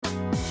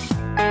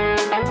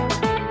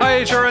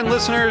HRN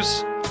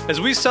listeners.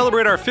 As we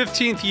celebrate our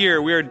 15th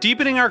year, we are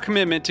deepening our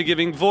commitment to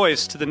giving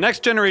voice to the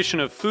next generation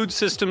of food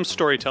systems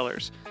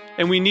storytellers,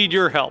 and we need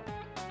your help.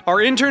 Our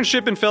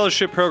internship and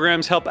fellowship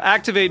programs help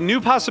activate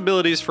new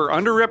possibilities for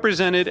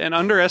underrepresented and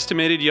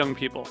underestimated young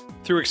people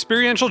through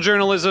experiential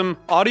journalism,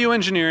 audio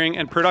engineering,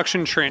 and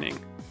production training.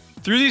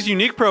 Through these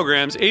unique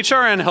programs,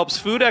 HRN helps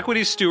food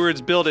equity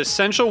stewards build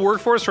essential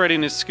workforce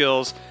readiness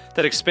skills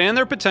that expand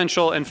their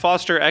potential and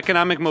foster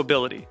economic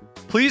mobility.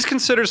 Please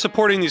consider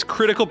supporting these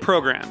critical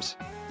programs.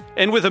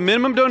 And with a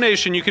minimum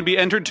donation, you can be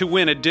entered to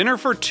win a dinner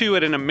for two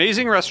at an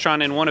amazing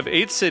restaurant in one of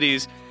 8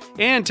 cities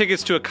and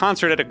tickets to a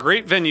concert at a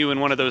great venue in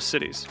one of those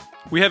cities.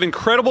 We have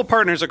incredible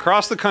partners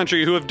across the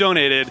country who have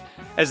donated,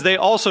 as they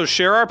also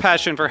share our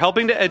passion for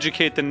helping to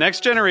educate the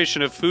next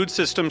generation of food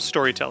systems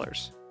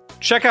storytellers.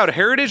 Check out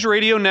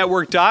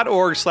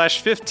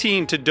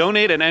heritageradionetwork.org/15 to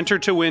donate and enter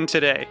to win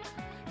today.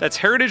 That's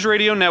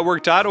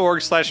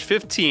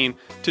heritageradionetwork.org/15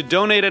 to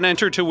donate and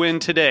enter to win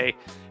today.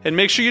 And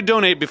make sure you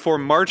donate before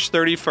March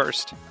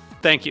 31st.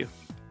 Thank you.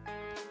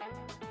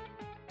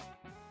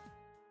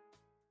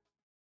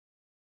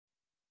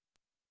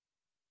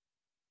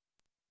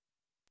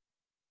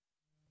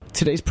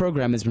 Today's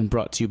program has been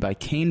brought to you by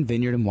Kane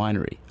Vineyard and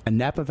Winery, a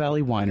Napa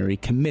Valley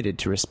winery committed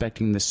to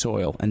respecting the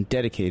soil and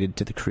dedicated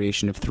to the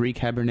creation of 3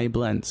 Cabernet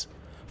blends.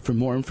 For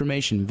more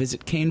information,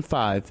 visit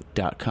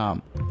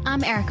Kane5.com.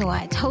 I'm Erica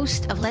Wides,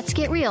 host of Let's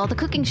Get Real, the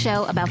cooking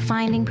show about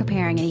finding,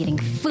 preparing, and eating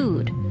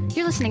food.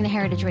 You're listening to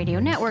Heritage Radio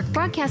Network,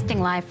 broadcasting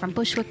live from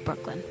Bushwick,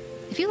 Brooklyn.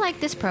 If you like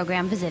this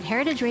program, visit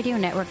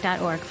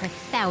heritageradionetwork.org for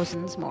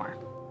thousands more.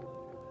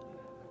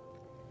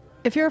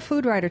 If you're a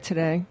food writer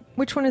today,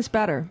 which one is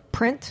better,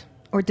 print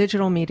or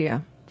digital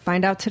media?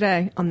 Find out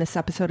today on this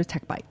episode of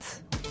Tech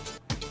Bites.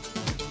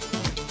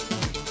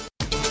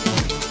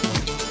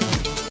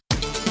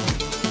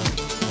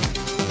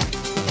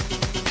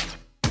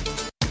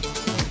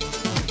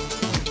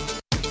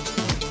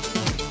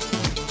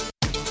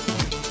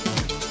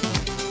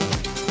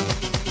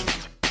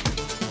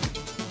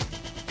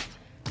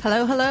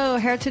 Hello, hello,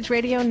 Heritage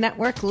Radio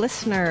Network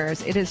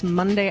listeners. It is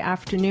Monday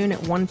afternoon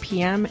at 1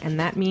 p.m., and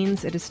that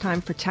means it is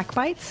time for Tech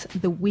Bites,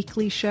 the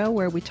weekly show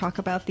where we talk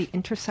about the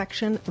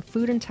intersection of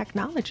food and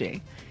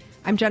technology.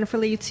 I'm Jennifer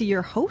Liuzzi,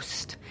 your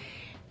host,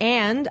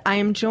 and I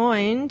am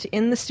joined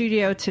in the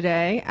studio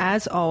today,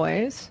 as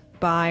always,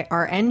 by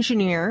our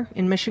engineer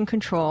in Mission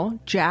Control,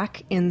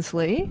 Jack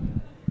Inslee.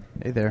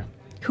 Hey there.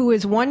 Who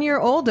is 1 year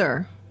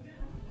older.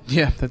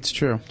 Yeah, that's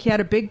true. He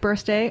had a big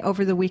birthday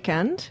over the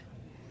weekend.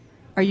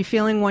 Are you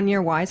feeling 1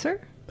 year wiser?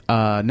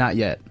 Not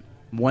yet.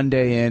 1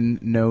 day in,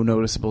 no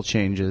noticeable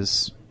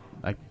changes.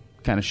 I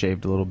kind of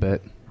shaved a little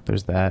bit.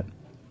 There's that.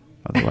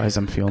 Otherwise,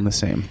 I'm feeling the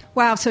same.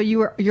 Wow, so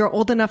you're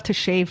old enough to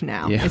shave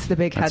now, yeah, is the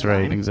big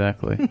headline. That's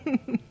right, exactly.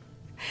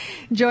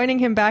 Joining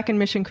him back in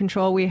Mission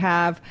Control, we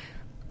have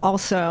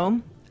also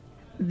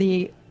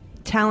the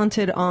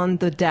talented on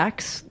the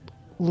decks,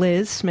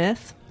 Liz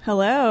Smith.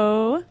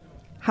 Hello.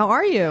 How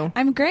are you?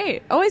 I'm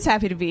great. Always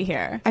happy to be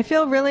here. I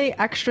feel really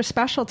extra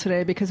special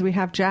today because we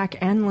have Jack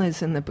and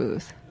Liz in the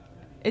booth.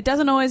 It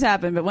doesn't always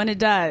happen, but when it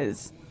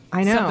does,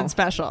 I know. Something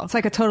special. It's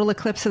like a total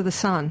eclipse of the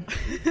sun.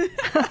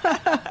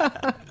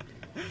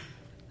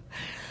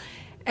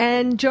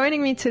 And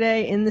joining me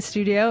today in the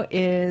studio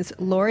is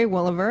Lori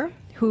Woolever,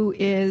 who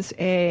is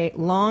a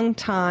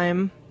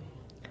longtime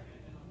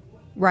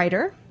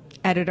writer,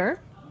 editor,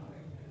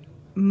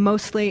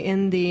 mostly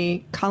in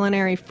the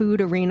culinary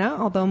food arena,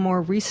 although more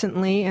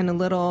recently in a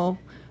little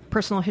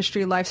personal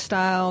history,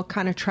 lifestyle,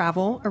 kind of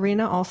travel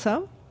arena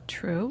also.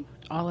 True.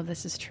 All of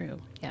this is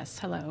true. Yes.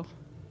 Hello.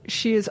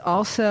 She is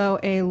also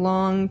a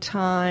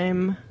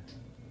longtime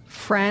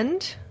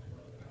friend,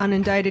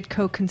 unindicted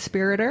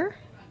co-conspirator.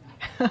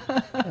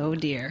 Oh,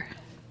 dear.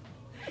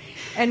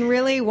 And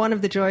really one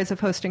of the joys of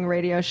hosting a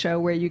radio show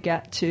where you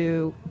get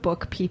to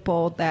book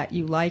people that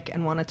you like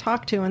and want to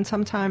talk to, and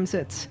sometimes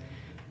it's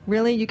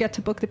really, you get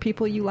to book the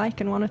people you like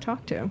and want to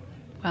talk to.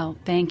 Well,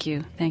 thank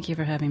you. Thank you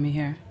for having me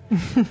here.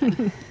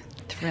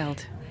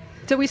 Thrilled.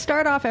 So we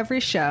start off every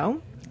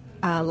show,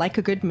 like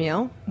a good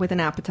meal, with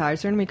an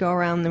appetizer, and we go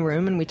around the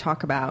room and we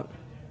talk about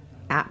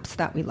apps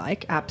that we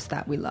like, apps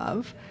that we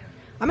love.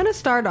 I'm going to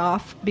start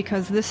off,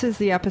 because this is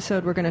the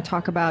episode we're going to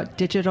talk about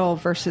digital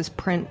versus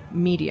print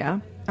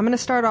media. I'm going to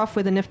start off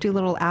with a nifty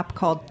little app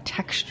called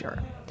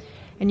Texture.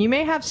 And you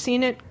may have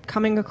seen it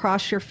coming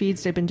across your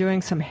feeds. They've been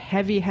doing some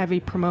heavy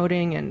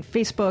promoting in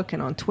Facebook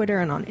and on Twitter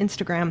and on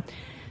Instagram.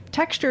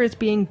 Texture is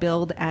being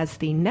billed as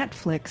the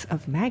Netflix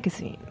of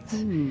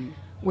magazines,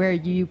 where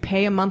you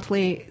pay a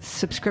monthly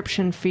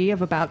subscription fee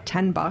of about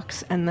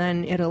 $10, and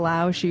then it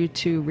allows you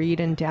to read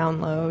and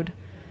download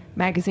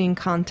magazine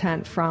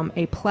content from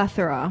a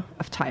plethora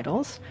of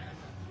titles.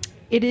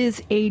 It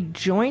is a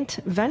joint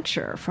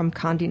venture from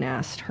Condé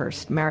Nast,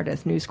 Hearst,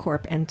 Meredith, News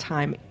Corp, and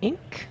Time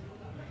Inc.,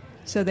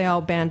 so they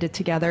all banded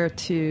together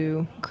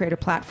to create a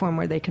platform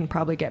where they can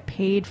probably get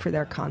paid for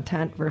their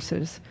content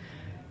versus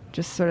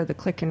just sort of the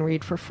click and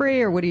read for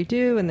free, or what do you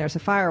do? And there's a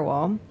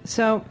firewall.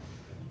 So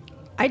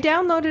I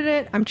downloaded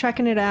it. I'm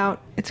checking it out.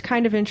 It's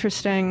kind of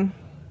interesting.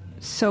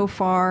 so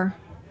far.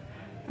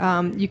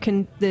 You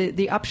can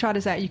the upshot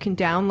is that you can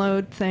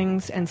download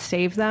things and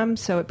save them,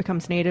 so it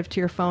becomes native to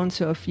your phone.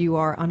 So if you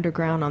are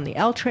underground on the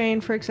L train,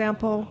 for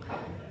example,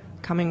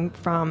 coming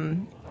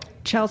from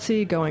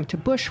Chelsea going to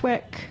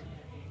Bushwick,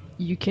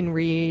 you can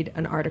read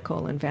an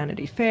article in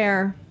Vanity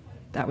Fair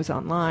that was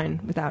online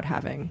without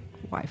having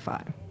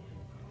Wi-Fi.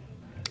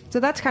 So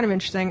that's kind of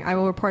interesting. I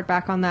will report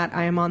back on that.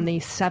 I am on the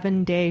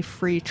 7-day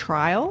free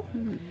trial.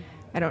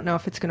 I don't know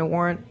if it's going to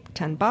warrant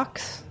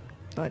 $10,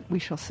 but we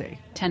shall see.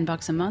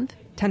 $10 a month?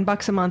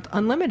 $10 a month,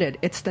 unlimited.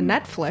 It's the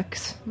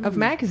Netflix of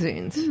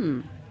magazines.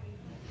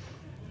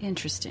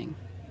 Interesting.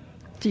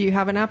 Do you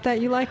have an app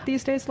that you like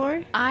these days,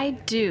 Lori? I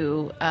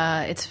do.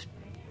 It's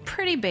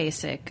pretty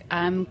basic.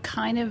 I'm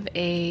kind of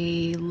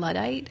a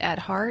Luddite at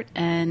heart,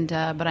 and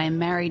but I am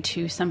married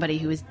to somebody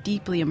who is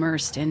deeply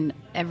immersed in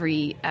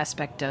every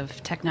aspect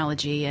of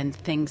technology and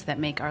things that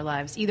make our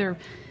lives either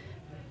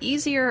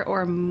easier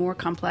or more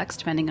complex,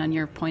 depending on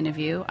your point of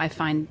view. I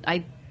find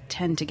I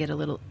tend to get a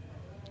little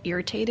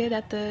irritated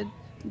at the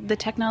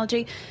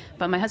technology,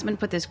 but my husband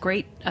put this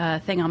great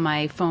thing on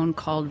my phone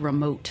called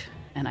Remote,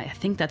 and I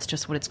think that's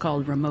just what it's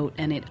called, Remote,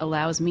 and it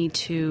allows me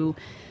to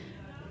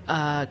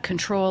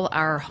control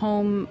our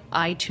home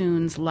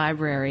iTunes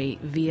library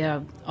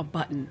via a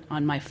button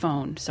on my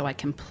phone, so I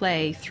can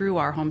play through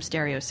our home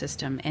stereo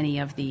system any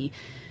of the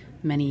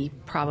many,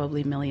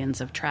 probably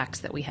millions of tracks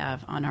that we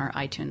have on our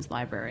iTunes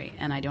library,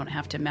 and I don't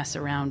have to mess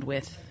around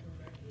with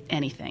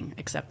anything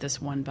except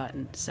this one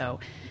button. So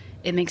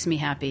it makes me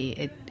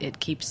happy. It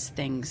keeps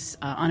things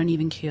on an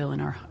even keel in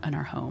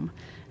our home,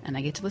 and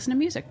I get to listen to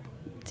music.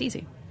 It's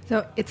easy.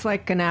 So it's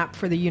like an app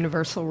for the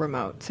universal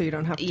remote, so you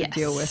don't have to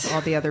deal with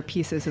all the other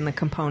pieces and the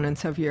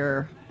components of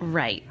your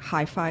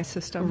hi-fi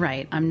system.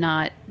 Right. I'm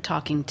not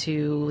talking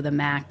to the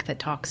Mac that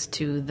talks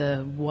to the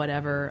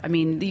whatever. I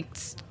mean,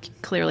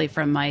 clearly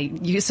from my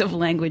use of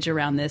language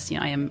around this,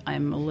 I'm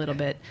a little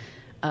bit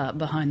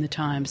behind the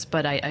times,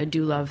 but I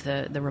do love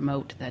the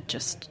remote that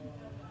just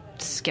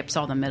skips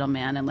all the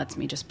middleman and lets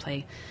me just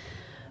play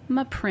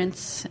my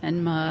Prince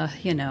and my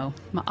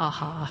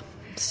Aha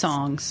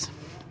songs.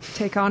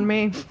 Take On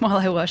Me. While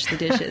I wash the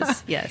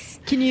dishes,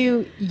 yes. Can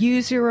you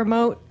use your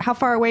remote? How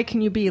far away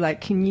can you be? Like,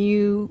 can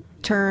you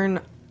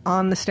turn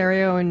on the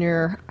stereo in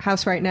your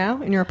house right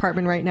now, in your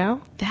apartment right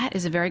now? That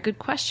is a very good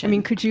question. I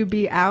mean, could you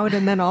be out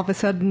and then all of a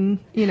sudden,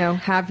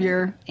 have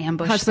your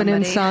ambush husband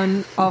somebody.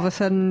 and son all of a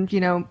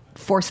sudden,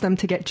 force them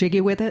to get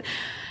jiggy with it?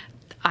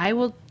 I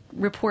will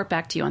report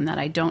back to you on that.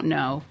 I don't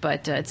know,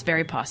 but it's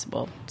very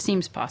possible.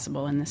 Seems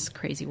possible in this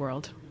crazy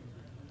world.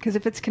 Because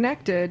if it's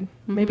connected,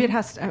 maybe it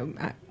has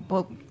to...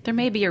 there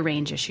may be a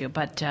range issue,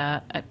 but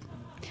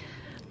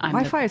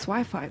Wi-Fi is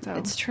Wi-Fi, though.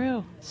 It's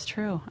true. It's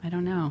true. I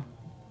don't know.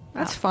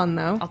 That's fun,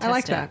 though. I'll I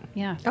like test that. it.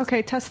 Yeah.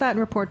 Okay, test that and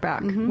report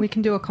back. We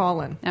can do a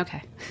call-in.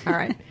 Okay. All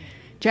right.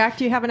 Jack,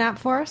 do you have an app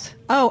for us?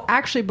 Oh,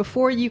 actually,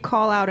 before you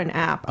call out an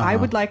app, I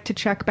would like to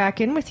check back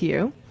in with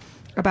you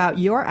about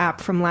your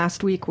app from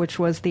last week, which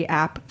was the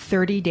app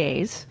 30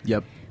 Days.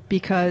 Yep.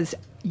 Because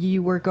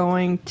you were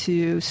going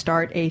to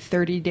start a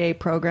 30-day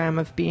program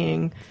of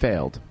being...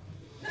 Failed.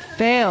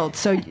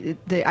 So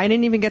I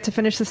didn't even get to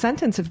finish the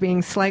sentence of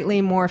being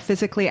slightly more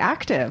physically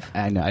active.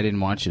 I know. I didn't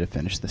want you to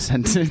finish the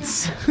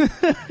sentence.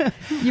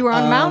 You were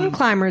on Mountain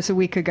Climbers a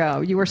week ago.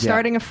 You were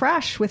starting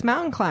afresh with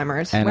Mountain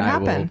Climbers. And what I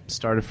happened? will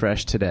start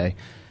afresh today.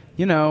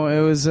 It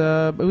was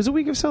a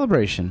week of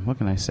celebration. What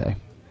can I say?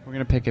 We're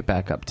going to pick it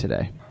back up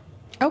today.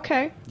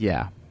 Okay.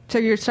 Yeah. So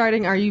you're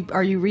starting. Are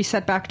you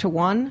reset back to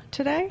 1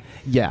 today?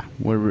 Yeah,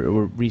 we're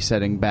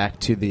resetting back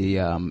to the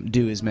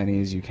do as many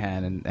as you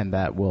can, and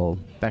that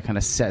kind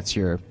of sets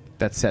your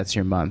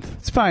month.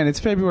 It's fine.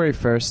 It's February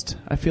 1st.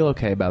 I feel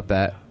okay about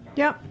that.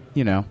 Yep.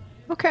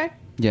 Okay.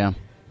 Yeah.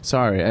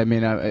 Sorry. I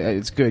mean,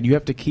 it's good. You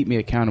have to keep me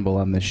accountable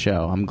on this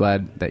show. I'm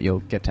glad that you'll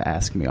get to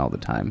ask me all the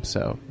time.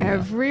 So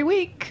every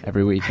week.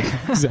 Every week.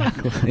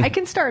 Exactly. I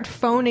can start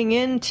phoning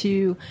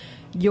into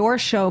your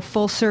show,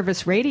 Full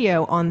Service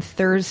Radio, on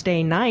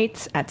Thursday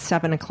nights at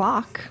 7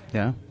 o'clock.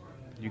 Yeah,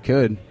 you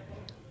could.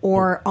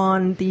 Or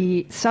on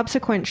the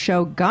subsequent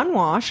show,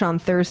 Gunwash, on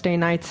Thursday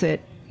nights at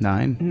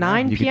 9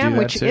 p.m.,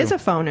 which is a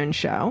phone-in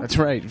show. That's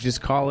right.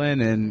 Just call in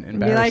and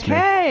embarrass be like, me.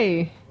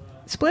 Hey,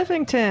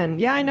 Spliffington,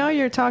 yeah, I know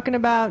you're talking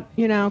about,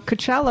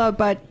 Coachella,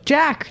 but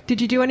Jack,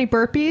 did you do any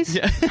burpees?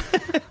 Yeah.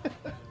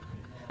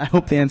 I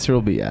hope the answer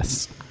will be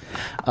yes.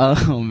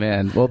 Oh,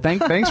 man. Well,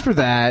 thanks for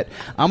that.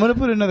 I'm going to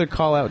put another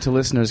call out to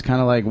listeners, kind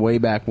of like way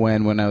back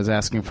when I was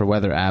asking for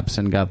weather apps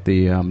and got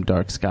the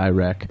dark sky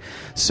wreck.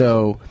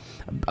 So,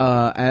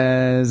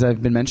 as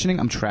I've been mentioning,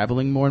 I'm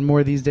traveling more and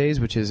more these days,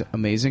 which is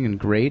amazing and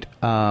great.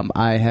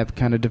 I have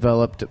kind of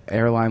developed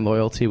airline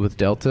loyalty with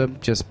Delta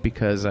just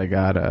because I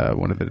got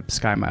one of the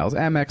Sky Miles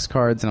Amex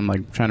cards, and I'm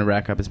like trying to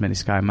rack up as many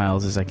Sky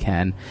Miles as I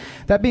can.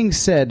 That being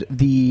said,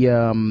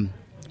 the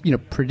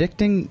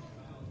predicting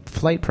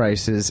flight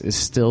prices is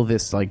still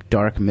this like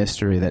dark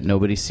mystery that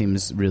nobody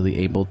seems really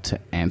able to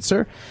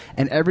answer,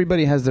 and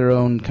everybody has their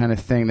own kind of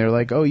thing. They're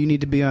like, oh, you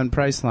need to be on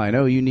Priceline,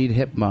 oh, you need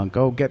Hipmunk,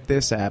 oh, get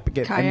this app,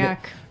 get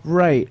Kayak.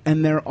 right,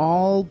 and they're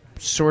all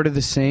sort of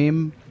the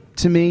same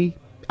to me.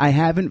 I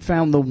haven't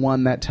found the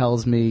one that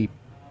tells me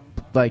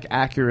like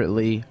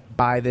accurately,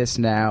 buy this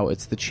now,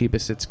 it's the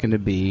cheapest it's going to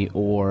be,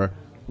 or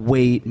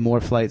wait,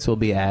 more flights will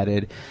be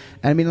added.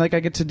 I mean, like, I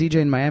get to DJ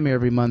in Miami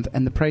every month,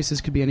 and the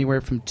prices could be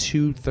anywhere from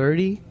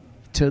 $230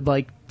 to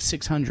like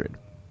 $600.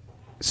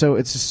 So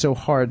it's just so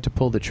hard to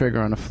pull the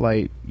trigger on a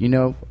flight, you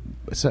know.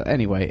 So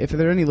anyway, if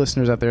there are any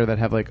listeners out there that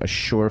have like a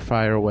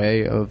surefire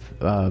way of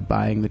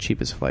buying the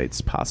cheapest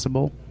flights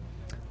possible,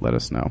 let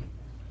us know.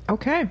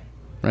 Okay.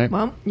 Right?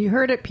 Well, you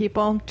heard it,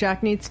 people.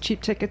 Jack needs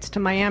cheap tickets to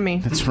Miami.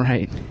 That's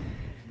right.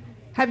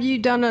 Have you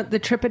done the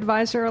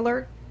TripAdvisor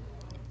alert?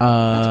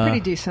 That's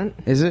pretty decent.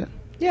 Is it?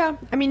 Yeah.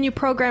 I mean, you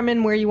program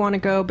in where you want to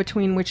go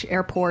between which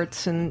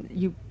airports, and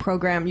you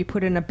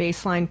put in a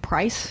baseline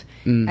price,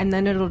 and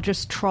then it'll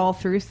just trawl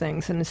through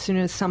things. And as soon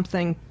as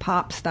something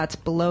pops that's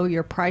below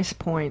your price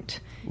point,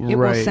 it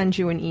will send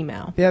you an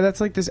email. Yeah,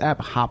 that's like this app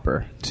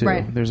Hopper, too.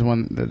 Right. There's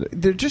one.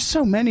 There are just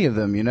so many of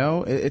them, you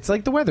know? It's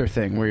like the weather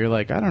thing where you're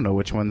like, I don't know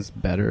which one's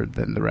better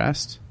than the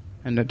rest.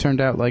 And it turned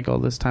out, like, all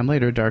this time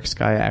later, Dark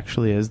Sky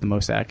actually is the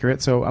most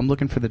accurate. So I'm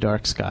looking for the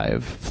Dark Sky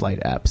of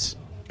flight apps.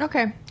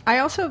 Okay.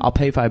 I'll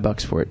pay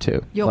 $5 for it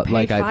too. You'll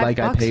pay $5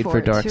 I paid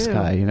for Dark too.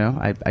 Sky, you know?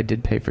 I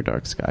did pay for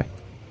Dark Sky.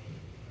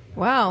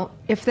 Well,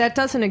 if that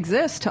doesn't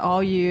exist to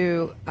all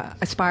you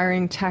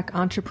aspiring tech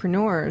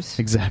entrepreneurs,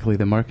 Exactly,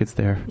 the market's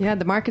there. yeah,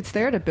 the market's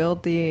there to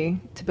build the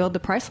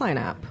Priceline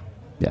app.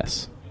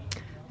 Yes.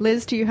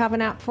 Liz, do you have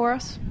an app for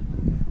us?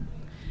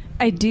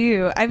 I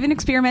do. I've been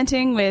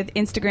experimenting with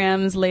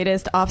Instagram's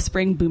latest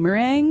offspring,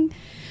 Boomerang.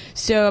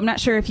 So I'm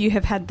not sure if you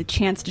have had the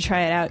chance to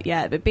try it out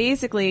yet, but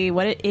basically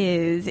what it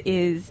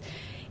is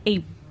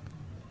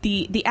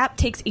the app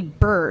takes a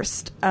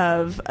burst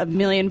of a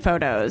million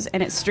photos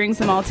and it strings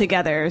them all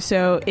together.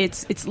 So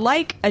it's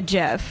like a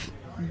GIF,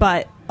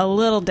 but a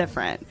little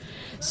different.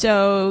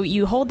 So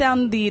you hold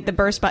down the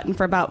burst button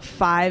for about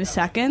 5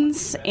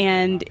 seconds,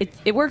 and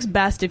it works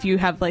best if you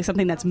have like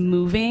something that's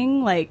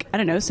moving, like, I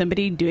don't know,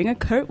 somebody doing a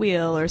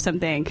cartwheel or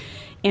something.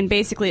 And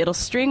basically it'll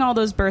string all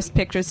those burst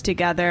pictures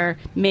together,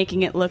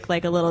 making it look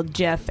like a little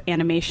GIF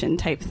animation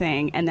type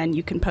thing. And then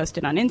you can post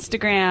it on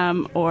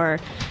Instagram or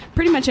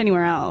pretty much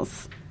anywhere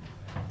else.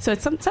 So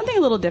it's something a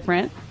little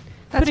different.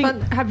 That's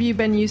fun. Have you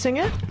been using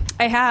it?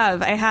 I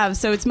have.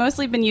 So it's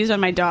mostly been used on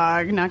my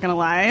dog, not going to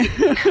lie.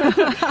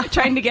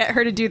 Trying to get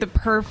her to do the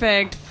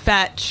perfect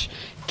fetch,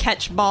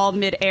 catch ball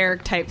midair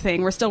type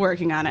thing. We're still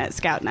working on it,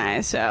 Scout and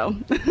I, so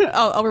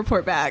I'll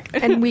report back.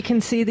 And we can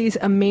see these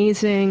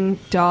amazing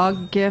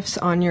dog GIFs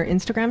on your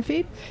Instagram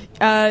feed?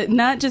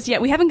 Not just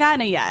yet. We haven't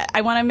gotten it yet.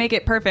 I want to make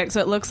it perfect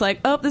so it looks like,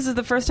 oh, this is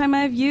the first time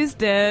I've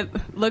used it.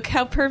 Look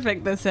how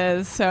perfect this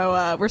is.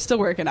 So we're still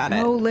working on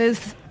it. Oh,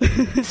 Liz,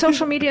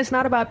 social media is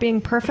not about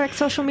being perfect.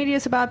 Social media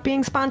is about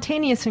being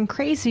spontaneous and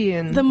crazy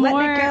and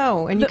letting it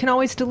go. And you can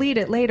always delete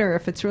it later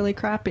if it's really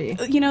crappy.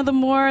 You know, the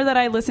more that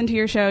I listen to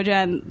your show,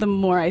 Jen, the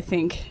more I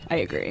think I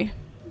agree.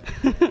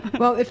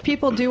 Well, if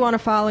people do want to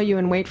follow you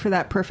and wait for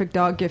that perfect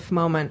dog GIF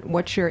moment,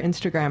 what's your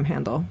Instagram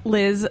handle?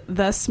 Liz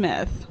the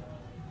Smith.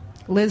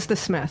 Liz the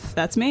Smith.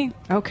 That's me.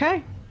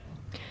 Okay.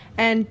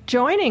 And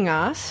joining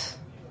us,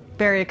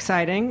 very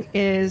exciting,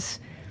 is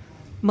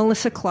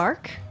Melissa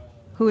Clark,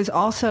 who is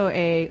also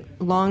a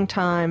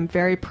longtime,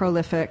 very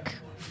prolific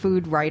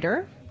food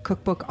writer,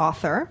 cookbook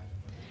author,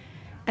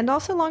 and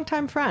also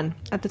longtime friend.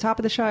 At the top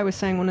of the show, I was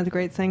saying one of the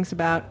great things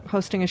about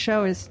hosting a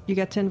show is you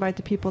get to invite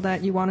the people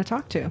that you want to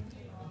talk to.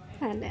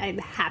 And I'm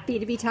happy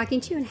to be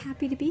talking to you and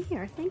happy to be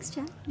here. Thanks,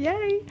 Jen.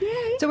 Yay.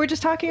 Yay. So we're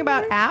just talking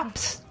about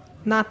apps,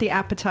 not the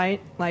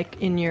appetite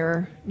like in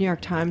your New York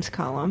Times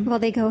column. Well,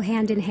 they go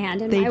hand in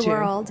hand in They my do.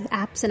 world,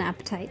 apps and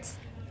appetites.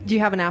 Do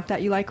you have an app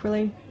that you like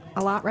really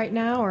a lot right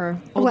now,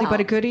 or oldie but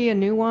a goodie, a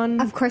new one?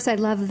 Of course, I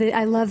love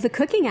the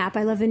cooking app.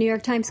 I love the New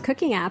York Times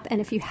cooking app. And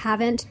if you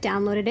haven't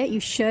downloaded it, you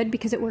should,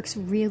 because it works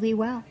really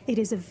well. It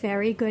is a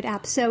very good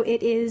app. So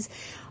it is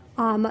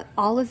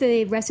all of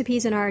the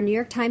recipes in our New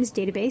York Times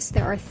database.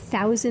 There are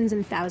thousands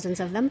and thousands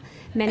of them.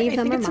 Many of them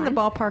are mine. I think it's in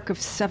the ballpark of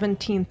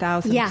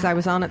 17,000 because I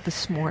was on it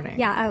this morning.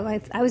 Yeah,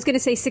 I was going to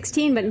say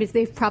 16, but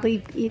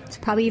it's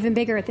probably even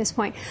bigger at this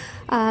point.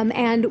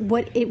 And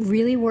what it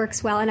really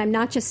works well, and I'm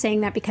not just saying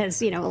that because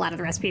a lot of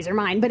the recipes are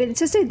mine, but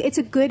it's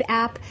a good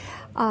app.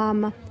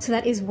 So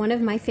that is one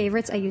of my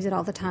favorites. I use it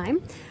all the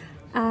time.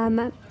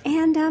 I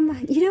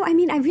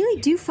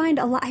really do find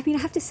a lot. I mean, I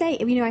have to say,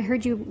 I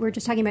heard you were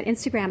just talking about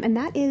Instagram, and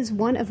that is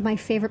one of my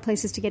favorite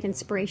places to get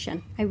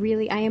inspiration. I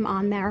am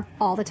on there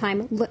all the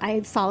time. I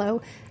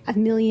follow a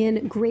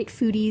million great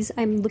foodies.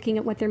 I'm looking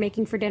at what they're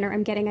making for dinner.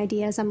 I'm getting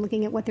ideas. I'm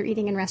looking at what they're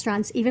eating in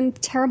restaurants. Even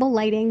terrible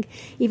lighting,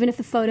 even if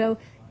the photo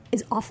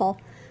is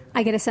awful,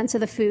 I get a sense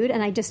of the food,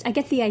 and I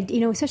get the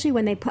idea, especially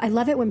when I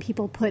love it when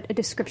people put a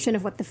description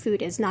of what the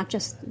food is, not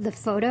just the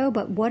photo,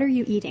 but what are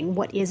you eating?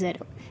 What is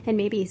it? And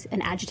maybe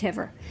an adjective,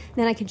 or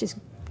then I can just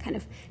kind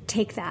of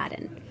take that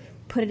and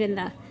put it in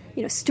the,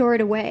 store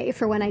it away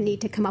for when I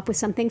need to come up with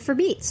something for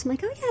beets. I'm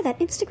like, oh yeah, that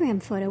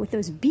Instagram photo with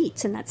those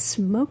beets and that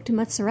smoked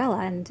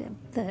mozzarella and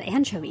the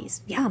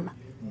anchovies. Yum.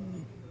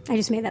 I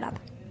just made that up.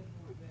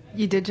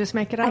 You did just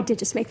make it up? I did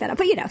just make that up,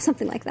 but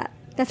something like that.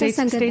 That does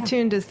sound good. Stay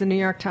tuned as the New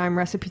York Times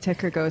recipe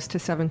ticker goes to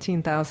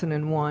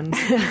 17,001.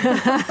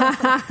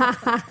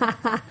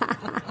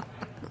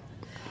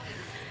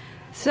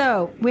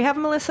 So we have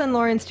Melissa and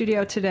Lori in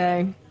studio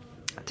today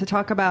to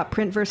talk about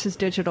print versus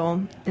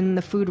digital in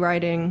the food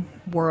writing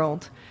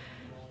world.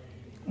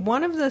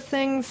 One of the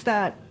things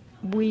that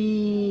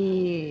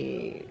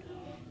we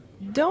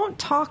don't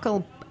talk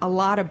a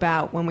lot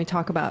about when we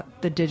talk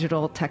about the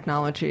digital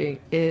technology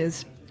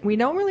is we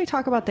don't really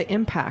talk about the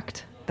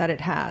impact that it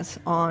has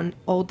on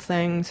old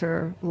things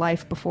or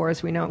life before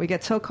as we know it. We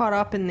get so caught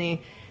up in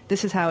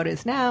this is how it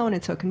is now and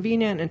it's so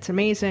convenient and it's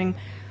amazing.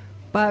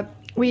 But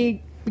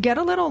we get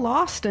a little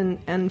lost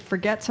and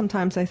forget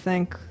sometimes, I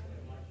think,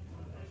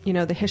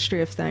 the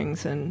history of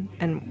things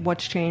and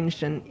what's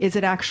changed and is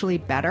it actually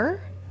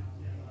better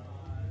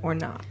or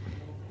not?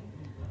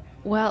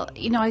 Well,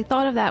 I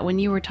thought of that when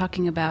you were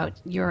talking about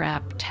your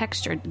app,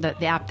 Texture,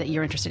 the app that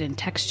you're interested in,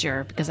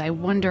 Texture, because I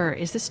wonder,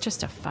 is this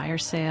just a fire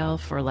sale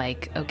for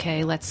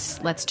okay,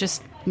 let's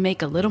just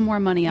make a little more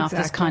money off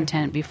this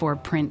content before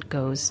print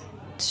goes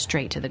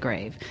straight to the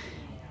grave?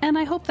 And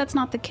I hope that's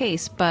not the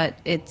case, but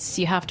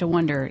you have to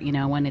wonder,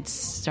 when it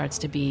starts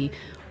to be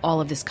all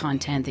of this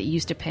content that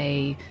used to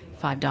pay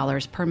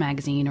 $5 per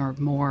magazine or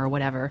more or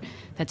whatever,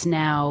 that's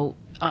now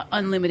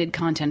unlimited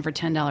content for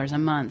 $10 a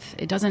month.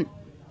 It doesn't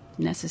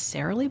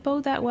necessarily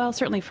bode that well,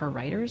 certainly for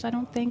writers, I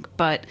don't think,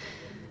 but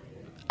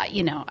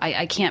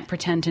I can't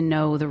pretend to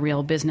know the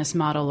real business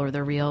model or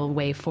the real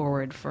way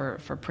forward for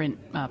print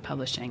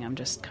publishing. I'm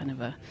just kind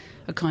of a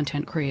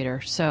content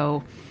creator.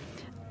 So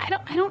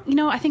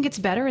I think it's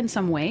better in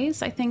some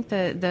ways. I think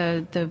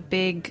the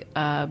big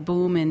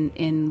boom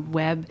in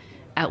web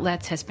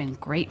outlets has been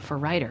great for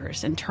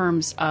writers in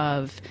terms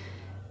of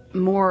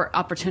more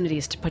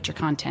opportunities to put your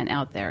content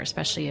out there,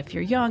 especially if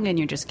you're young and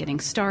you're just getting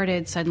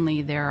started.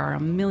 Suddenly there are a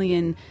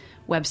million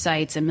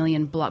websites, a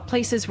million blog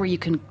places where you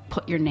can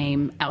put your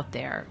name out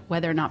there.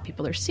 Whether or not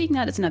people are seeing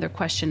that is another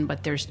question,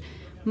 but there's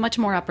much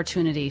more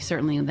opportunity,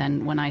 certainly,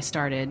 than when I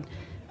started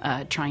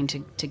trying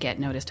to get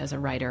noticed as a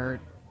writer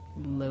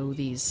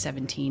these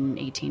 17,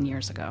 18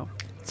 years ago.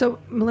 So,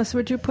 Melissa,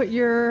 would you put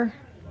where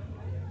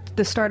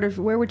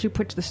would you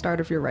put the start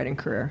of your writing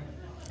career?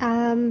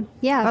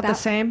 About the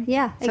same?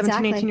 Yeah, 17,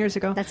 exactly. 18 years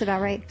ago? That's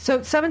about right.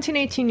 So 17,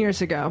 18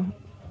 years ago,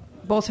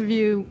 both of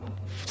you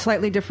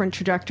slightly different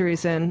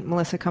trajectories in.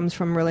 Melissa comes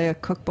from really a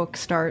cookbook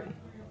start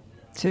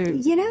to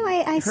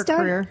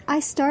career. I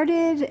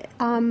started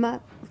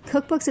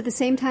cookbooks at the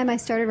same time I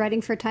started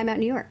writing for Time Out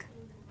New York.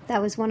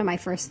 That was one of my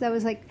first.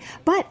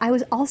 But I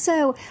was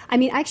also,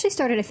 I actually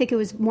started, I think it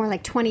was more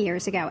like 20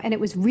 years ago, and it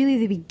was really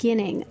the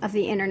beginning of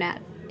the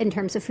internet in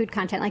terms of food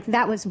content.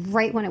 That was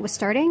right when it was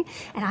starting.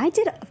 And I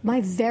did my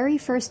very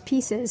first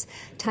pieces,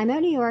 Time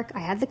Out New York. I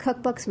had the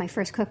cookbooks. My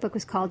first cookbook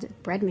was called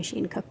Bread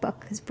Machine Cookbook,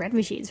 because bread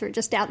machines were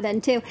just out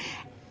then too.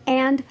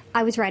 And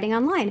I was writing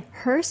online.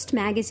 Hearst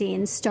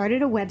Magazine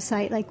started a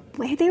website,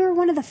 they were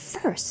one of the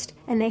first.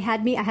 And I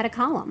had a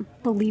column,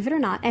 believe it or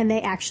not, and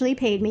they actually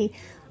paid me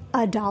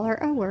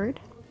 $1 a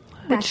word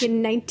back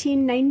in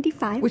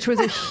 1995. Which was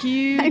a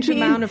huge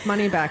amount of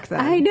money back then.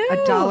 I know.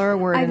 $1 a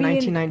word in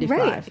 1995.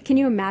 Right. Can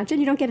you imagine?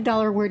 You don't get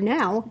 $1 a word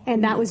now,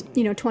 and that was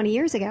 20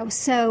 years ago.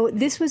 So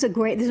this was a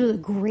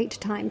great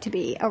time to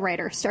be a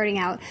writer starting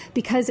out,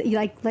 because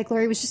like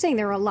Lori was just saying,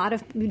 there were a lot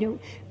of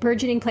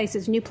burgeoning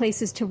places, new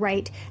places to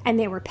write, and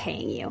they were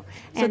paying you.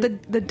 And so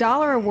the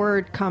 $1 a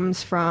word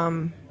comes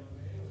from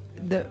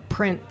the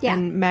print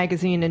and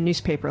magazine and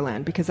newspaper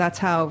land, because that's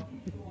how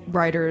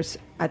writers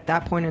at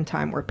that point in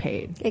time were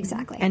paid.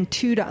 Exactly. And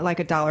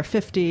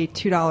 $1.50,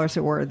 $2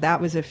 a word,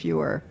 that was if you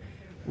were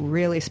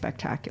really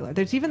spectacular.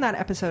 There's even that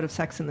episode of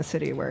Sex and the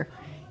City where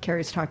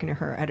Carrie's talking to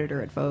her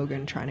editor at Vogue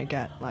and trying to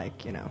get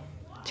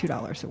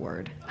 $2 a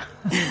word.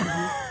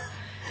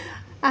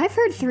 I've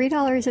heard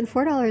 $3 and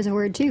 $4 a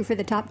word too for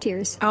the top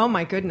tiers. Oh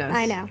my goodness.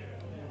 I know.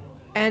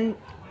 And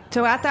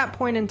so at that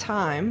point in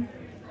time,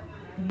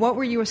 what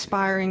were you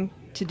aspiring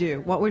to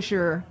do? What was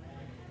your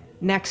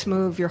next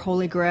move, your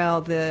holy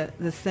grail, the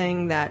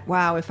thing that,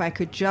 wow, if I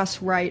could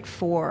just write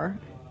for...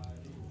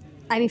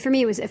 for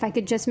me, it was if I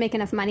could just make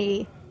enough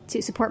money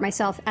to support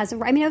myself as a...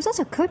 I was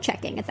also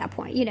co-checking at that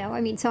point,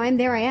 so I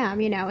am,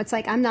 it's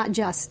like I'm not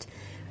just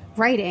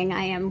writing.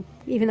 I am,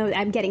 even though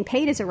I'm getting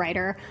paid as a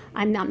writer,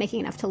 I'm not making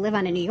enough to live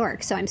on in New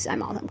York. So I'm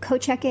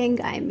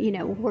co-checking. I'm,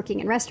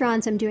 working in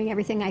restaurants. I'm doing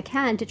everything I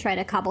can to try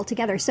to cobble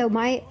together. So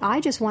I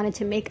just wanted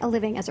to make a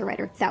living as a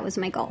writer. That was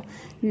my goal.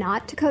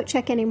 Not to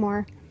co-check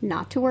anymore,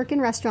 not to work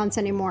in restaurants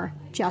anymore,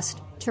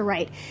 just to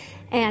write.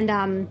 And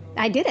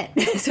I did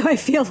it. So I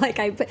feel like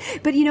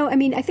but you know, I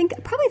mean, I think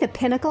probably the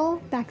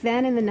pinnacle back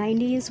then in the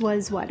 90s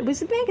was what? It was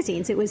the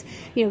magazines. It was,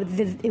 you know,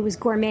 it was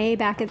Gourmet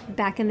back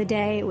in the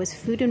day. It was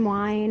Food and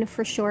Wine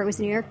for sure. It was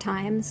the New York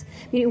Times.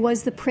 I mean, it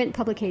was the print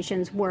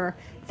publications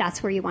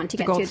that's where you want to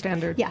get the gold to.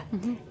 standard. Yeah.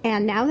 Mm-hmm.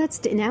 And now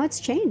it's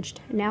changed.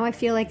 Now I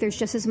feel like there's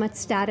just as much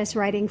status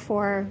writing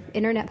for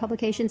internet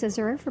publications as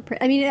there are for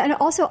print. I mean, and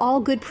also all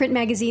good print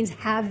magazines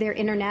have their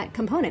internet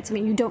components. I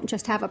mean, you don't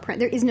just have a print.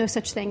 There is no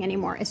such thing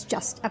anymore. It's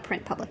just a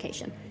print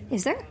publication.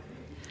 Is there?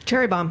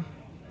 Cherry Bomb.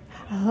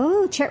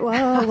 Oh,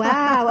 whoa,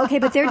 wow. Okay,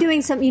 but they're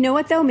doing some. You know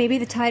what though? Maybe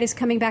the tide is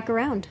coming back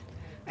around.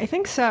 I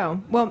think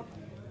so. Well,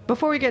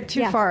 before we get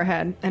too far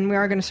ahead, and we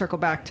are going to circle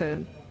back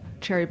to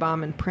Cherry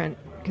Bomb and print,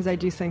 because I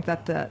do think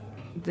that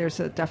there's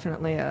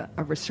definitely a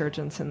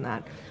resurgence in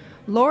that.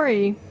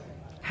 Lori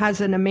has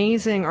an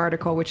amazing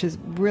article, which is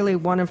really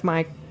one of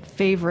my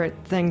favorite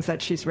things that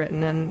she's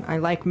written, and I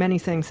like many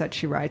things that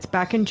she writes.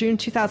 Back in June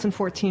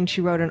 2014, she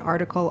wrote an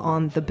article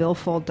on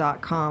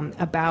thebillfold.com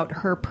about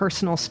her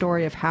personal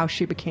story of how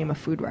she became a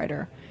food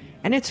writer.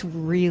 And it's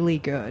really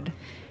good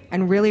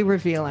and really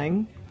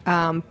revealing.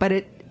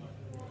 But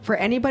for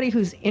anybody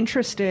who's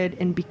interested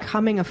in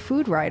becoming a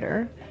food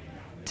writer,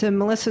 to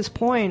Melissa's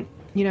point,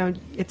 you know,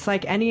 it's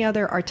like any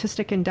other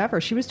artistic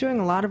endeavor. She was doing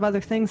a lot of other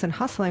things and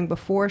hustling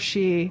before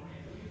she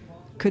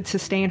could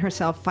sustain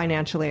herself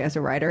financially as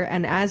a writer,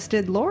 and as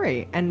did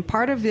Lori. And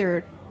part of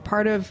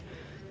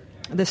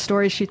the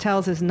story she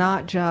tells is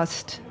not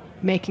just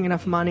making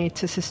enough money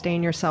to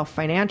sustain yourself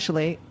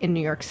financially in New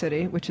York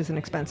City, which is an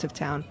expensive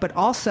town, but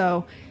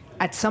also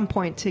at some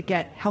point to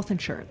get health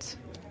insurance.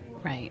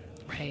 Right.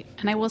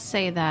 And I will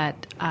say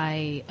that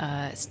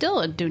I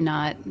still do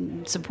not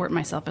support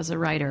myself as a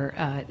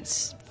writer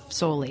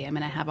solely. I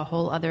mean, I have a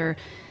whole other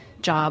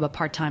job, a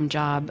part-time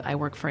job. I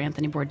work for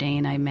Anthony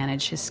Bourdain. I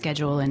manage his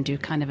schedule and do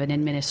kind of an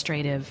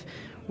administrative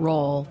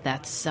role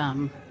that's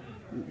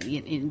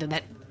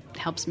that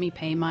helps me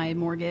pay my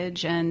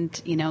mortgage and,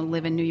 you know,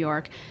 live in New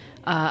York.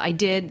 I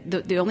did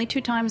the only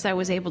two times I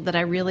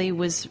really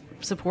was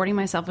supporting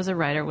myself as a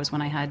writer was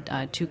when I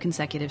had 2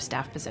 consecutive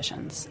staff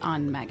positions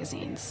on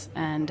magazines,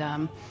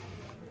 and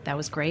that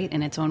was great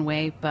in its own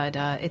way. But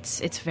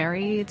it's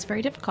very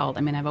difficult.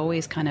 I mean, I've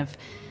always kind of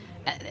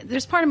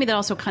there's part of me that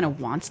also kind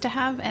of wants to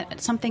have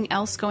something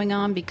else going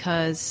on,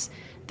 because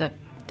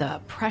the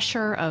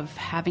pressure of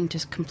having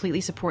to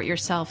completely support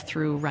yourself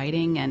through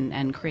writing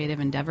and creative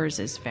endeavors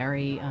is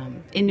very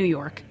in New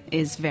York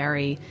is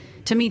very,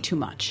 to me, too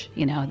much.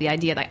 You know, the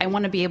idea that I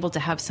want to be able to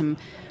have some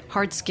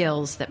hard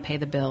skills that pay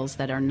the bills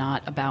that are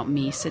not about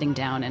me sitting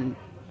down and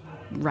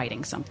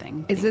writing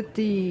something. Is it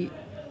the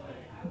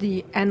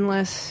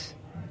endless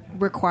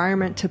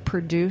requirement to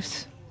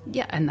produce?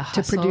 Yeah, and the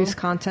hustle. To produce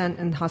content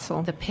and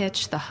hustle. The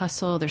pitch, the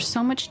hustle. There's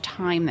so much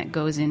time that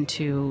goes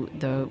into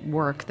the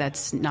work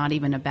that's not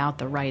even about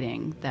the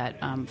writing. That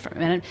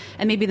and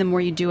maybe the more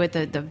you do it,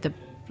 the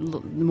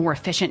more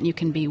efficient you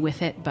can be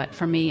with it. But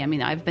for me, I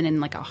mean, I've been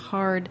in like a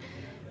hard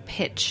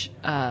pitch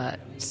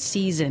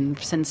season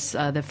since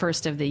the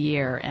first of the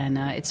year, and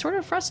it's sort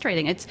of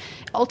frustrating. It's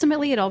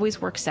ultimately it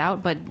always works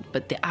out,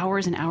 but the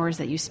hours and hours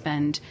that you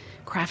spend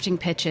crafting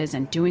pitches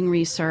and doing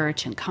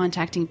research and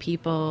contacting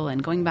people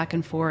and going back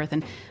and forth,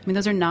 and I mean,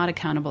 those are not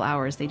accountable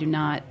hours. You do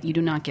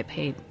not get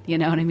paid. You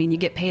know what I mean? You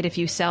get paid if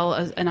you sell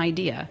an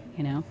idea.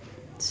 You know,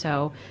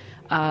 so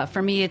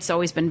for me, it's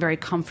always been very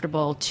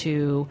comfortable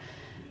to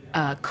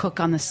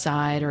cook on the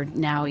side, or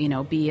now, you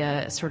know, be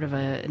a sort of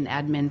an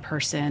admin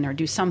person, or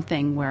do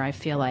something where I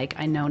feel like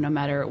I know no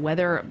matter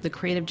whether the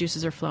creative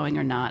juices are flowing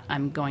or not,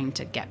 I'm going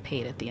to get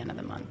paid at the end of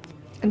the month.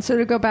 And so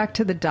to go back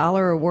to the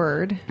 $1 a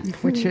word,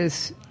 which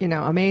is, you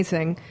know,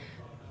 amazing,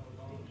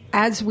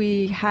 as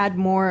we have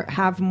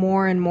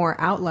more and more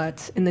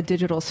outlets in the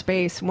digital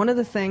space, one of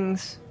the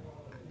things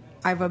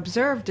I've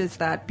observed is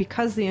that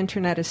because the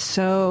internet is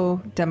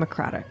so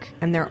democratic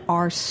and there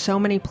are so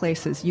many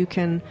places you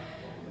can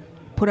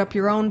put up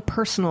your own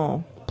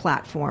personal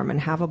platform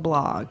and have a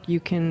blog. You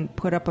can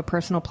put up a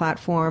personal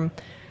platform,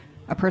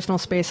 a personal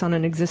space on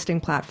an existing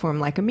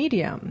platform like a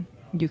Medium.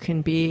 You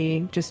can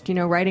be just, you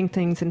know, writing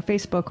things in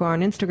Facebook or on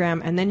Instagram,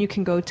 and then you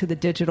can go to the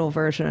digital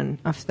version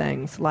of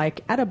things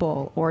like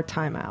Edible or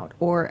Time Out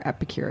or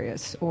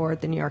Epicurious or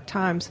the New York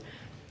Times.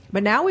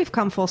 But now we've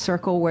come full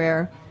circle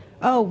where,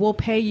 oh, we'll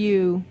pay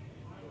you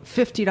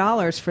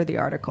 $50 for the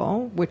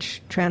article,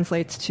 which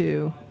translates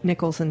to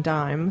nickels and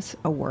dimes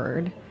a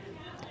word,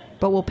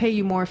 but we'll pay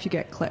you more if you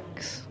get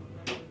clicks.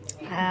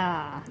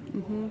 Ah.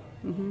 Mm-hmm,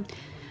 mm-hmm.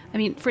 I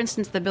mean, for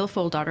instance, the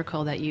Billfold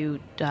article that you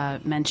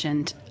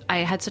mentioned, I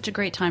had such a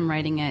great time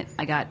writing it.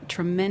 I got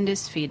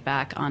tremendous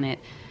feedback on it.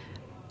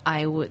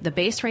 The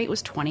base rate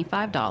was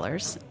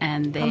 $25,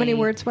 and how many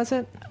words was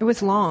it? It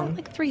was long,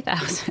 like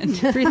 3,000.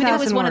 3,000. It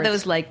was one of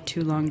those like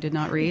too long, did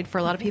not read for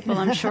a lot of people,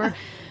 I'm sure.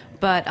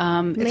 But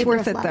it's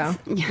worth it, though.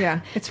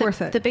 Yeah, it's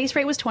worth it. The base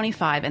rate was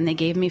 $25, and they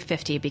gave me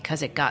 $50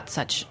 because it got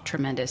such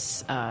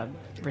tremendous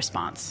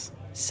response.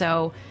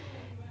 So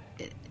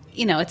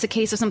it's a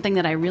case of something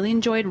that I really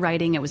enjoyed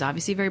writing. It was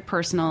obviously very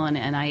personal,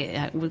 and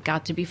I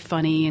got to be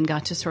funny and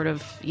got to sort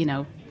of,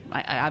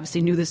 I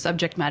obviously knew the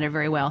subject matter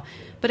very well.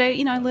 But I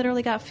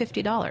literally got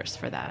 $50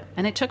 for that.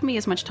 And it took me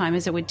as much time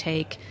as it would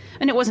take.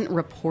 And it wasn't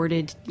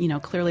reported,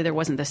 clearly there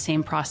wasn't the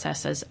same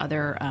process as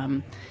other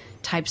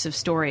types of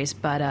stories.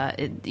 But,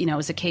 it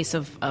was a case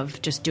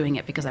of just doing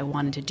it because I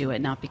wanted to do it,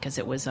 not because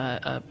it was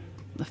a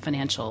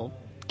financial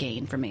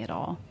gain for me at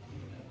all.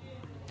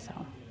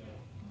 So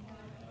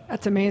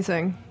that's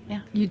amazing.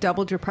 Yeah. You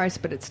doubled your price,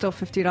 but it's still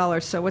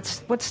 $50. So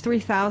what's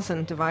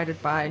 $3,000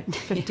 divided by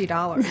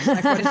 $50?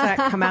 Like, what does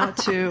that come out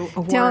to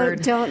a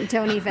word? Don't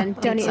even.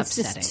 It's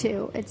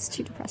upsetting. It's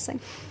too depressing.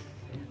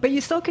 But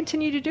you still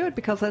continue to do it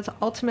because that's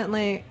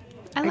ultimately,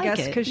 I like guess,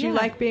 it, because you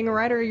like being a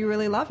writer, you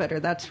really love it, or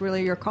that's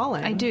really your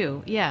calling. I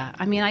do, yeah.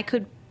 I mean, I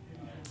could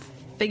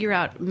figure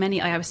out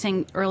many. I was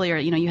saying earlier,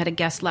 you had a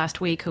guest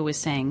last week who was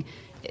saying,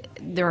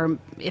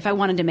 if I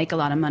wanted to make a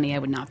lot of money, I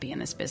would not be in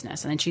this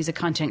business. And she's a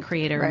content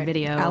creator in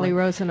video. Allie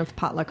Rosen of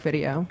Potluck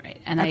Video.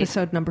 Right. And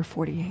episode number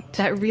 48.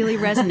 That really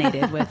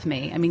resonated with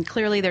me. I mean,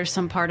 clearly there's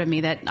some part of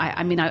me that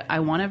I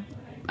want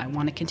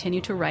to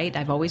continue to write.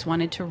 I've always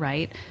wanted to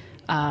write.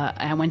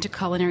 I went to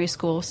culinary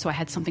school, so I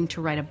had something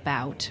to write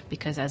about,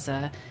 because as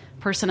a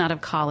person out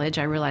of college,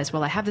 I realized,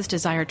 well, I have this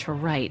desire to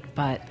write,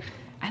 but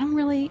I don't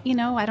really,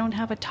 I don't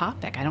have a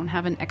topic. I don't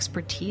have an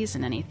expertise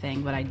in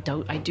anything, but I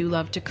do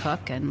love to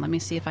cook, and let me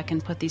see if I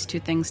can put these two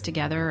things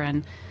together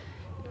and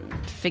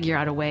figure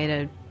out a way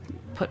to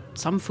put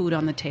some food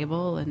on the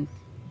table. And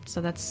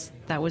so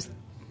that was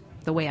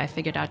the way I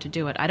figured out to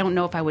do it. I don't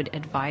know if I would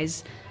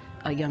advise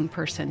a young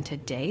person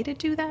today to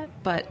do that,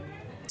 but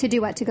to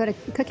do what? To go to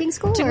cooking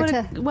school?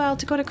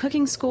 To go to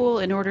cooking school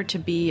in order to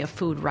be a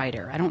food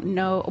writer. I don't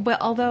know. Well,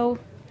 although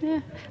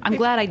I'm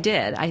glad I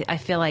did. I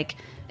feel like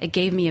it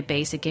gave me a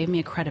base. It gave me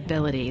a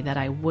credibility that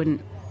I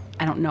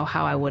don't know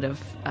how I would have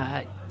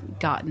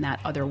gotten that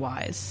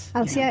otherwise.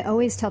 Oh, see, I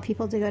always tell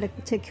people to go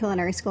to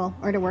culinary school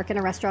or to work in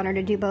a restaurant or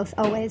to do both,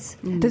 always.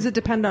 Does it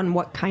depend on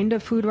what kind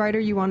of food writer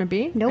you want to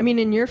be? Nope. I mean,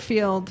 in your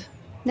field...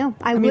 No,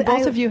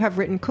 both of you have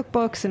written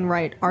cookbooks and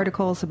write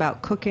articles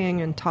about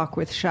cooking and talk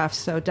with chefs,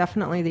 so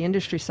definitely the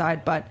industry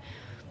side, but...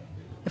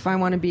 If I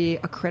want to be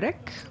a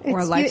critic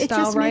or a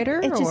lifestyle writer?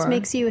 It just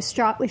makes you a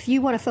straw. If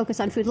you want to focus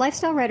on food,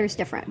 lifestyle writer is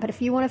different. But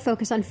if you want to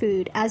focus on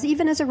food,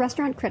 even as a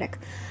restaurant critic,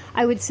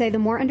 I would say the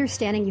more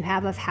understanding you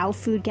have of how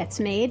food gets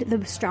made,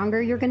 the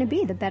stronger you're going to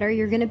be, the better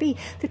you're going to be.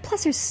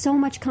 Plus, there's so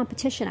much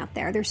competition out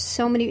there. There's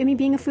so many. I mean,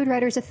 being a food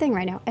writer is a thing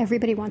right now.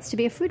 Everybody wants to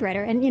be a food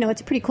writer. And,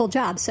 it's a pretty cool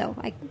job, so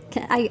I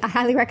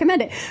highly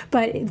recommend it.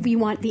 But you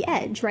want the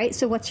edge, right?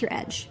 So what's your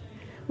edge?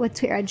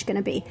 What's your edge going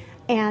to be?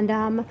 And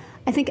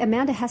I think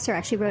Amanda Hesser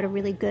actually wrote a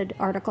really good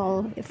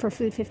article for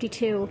Food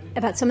 52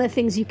 about some of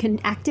the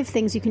active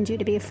things you can do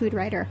to be a food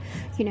writer,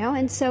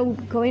 And so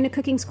going to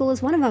cooking school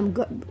is one of them.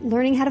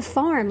 Learning how to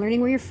farm,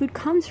 learning where your food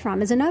comes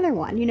from is another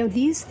one.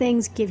 These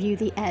things give you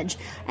the edge.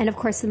 And of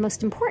course, the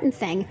most important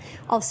thing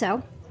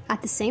also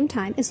at the same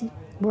time is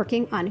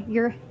working on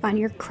your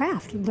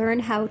craft. Learn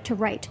how to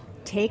write.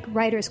 Take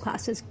writer's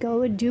classes.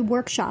 Go and do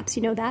workshops.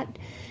 That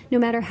no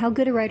matter how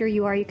good a writer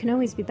you are, you can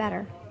always be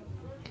better.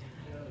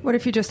 What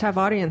if you just have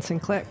audience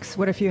and clicks?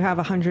 What if you have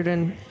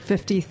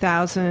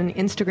 150,000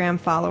 Instagram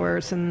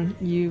followers and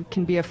you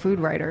can be a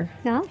food writer?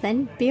 Well,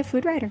 then be a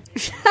food writer.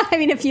 I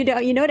mean, if you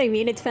don't, you know what I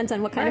mean? It depends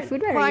on what kind of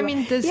food writer you are. Well, I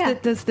mean,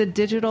 does the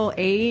digital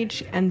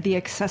age and the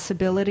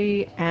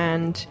accessibility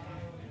and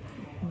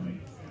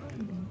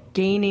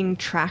gaining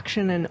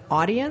traction and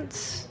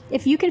audience?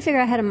 If you can figure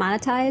out how to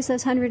monetize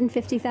those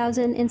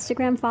 150,000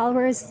 Instagram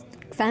followers,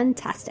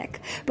 fantastic.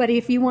 But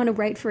if you want to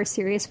write for a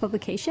serious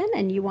publication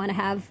and you want to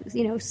have,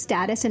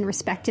 status and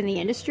respect in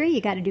the industry,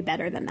 you got to do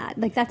better than that.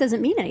 Like, that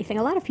doesn't mean anything.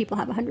 A lot of people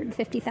have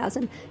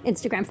 150,000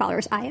 Instagram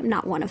followers. I am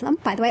not one of them,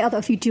 by the way, although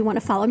if you do want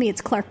to follow me,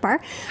 it's Clark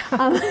Barr.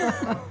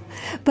 But,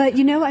 but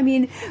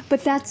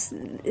that's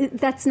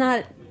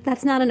not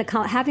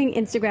having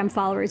Instagram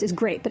followers is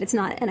great, but it's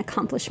not an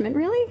accomplishment,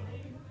 really.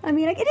 I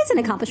mean, it is an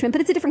accomplishment,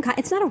 but it's a different kind.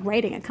 It's not a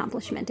writing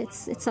accomplishment.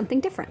 It's something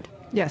different.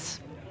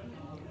 Yes.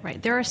 Right.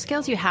 There are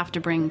skills you have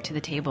to bring to the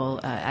table.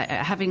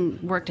 Having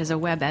worked as a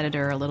web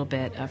editor a little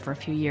bit for a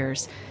few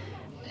years,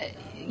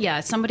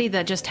 somebody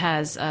that just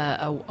has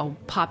a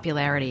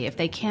popularity, if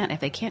they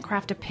can't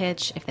craft a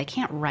pitch, if they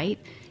can't write,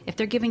 if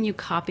they're giving you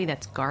copy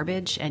that's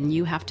garbage and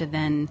you have to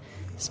then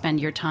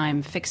spend your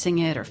time fixing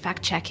it or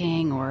fact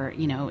checking, or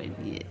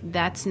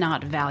that's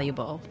not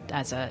valuable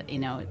as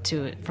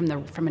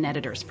from an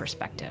editor's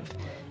perspective.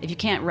 If you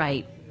can't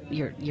write,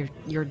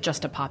 you're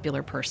just a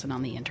popular person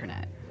on the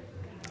internet.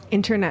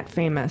 Internet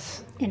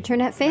famous,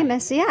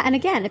 yeah. And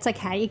again, it's like,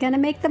 how are you going to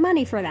make the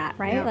money for that,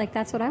 right? Yeah. Like,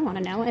 that's what I want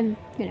to know. And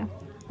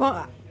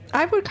well,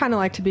 I would kind of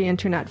like to be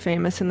internet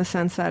famous in the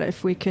sense that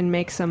if we can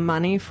make some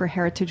money for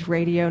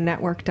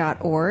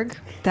heritageradionetwork.org,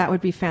 that would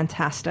be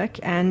fantastic.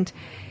 And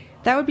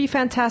that would be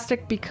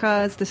fantastic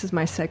because this is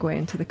my segue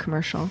into the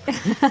commercial.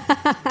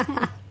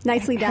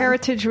 Nicely done.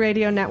 Heritage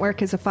Radio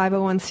Network is a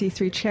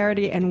 501c3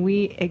 charity, and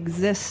we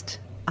exist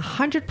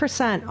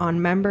 100%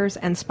 on members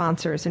and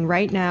sponsors. And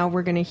right now,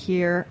 we're going to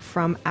hear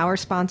from our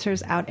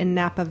sponsors out in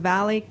Napa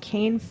Valley,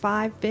 Cane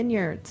 5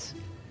 Vineyards.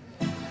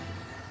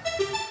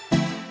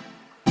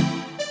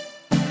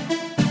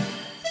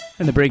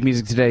 And the break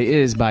music today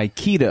is by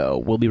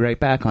Keto. We'll be right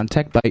back on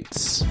Tech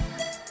Bites.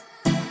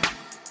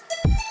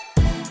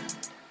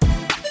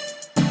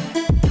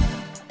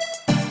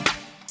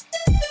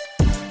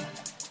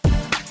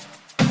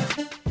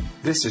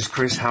 This is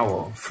Chris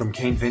Howell from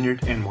Cane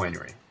Vineyard and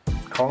Winery,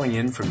 calling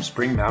in from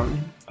Spring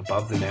Mountain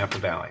above the Napa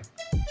Valley.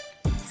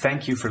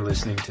 Thank you for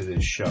listening to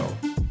this show.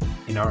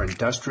 In our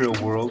industrial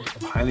world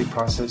of highly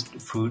processed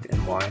food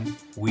and wine,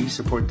 we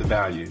support the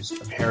values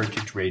of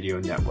Heritage Radio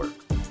Network.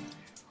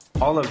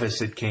 All of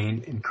us at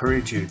Cane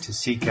encourage you to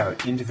seek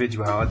out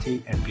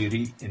individuality and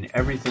beauty in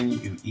everything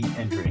you eat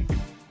and drink.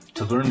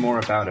 To learn more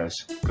about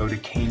us, go to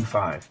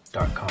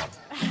cane5.com.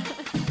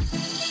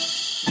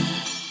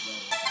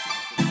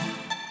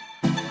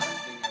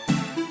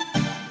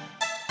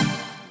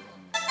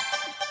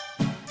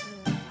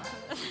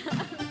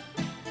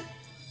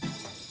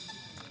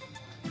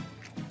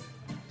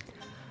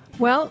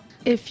 Well,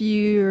 if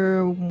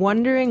you're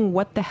wondering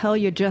what the hell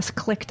you just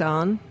clicked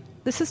on,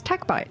 this is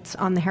Tech Bites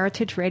on the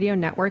Heritage Radio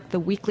Network, the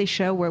weekly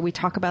show where we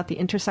talk about the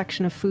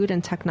intersection of food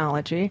and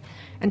technology.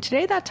 And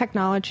today that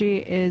technology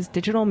is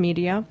digital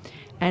media,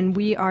 and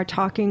we are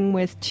talking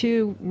with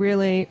two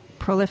really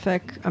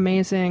prolific,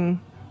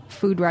 amazing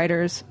food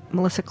writers,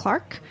 Melissa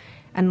Clark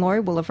and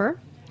Lori Woolever,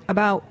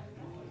 about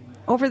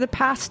over the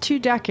past 2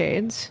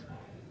 decades,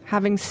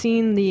 having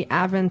seen the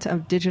advent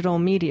of digital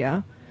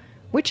media,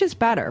 which is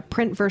better,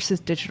 print versus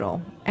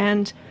digital?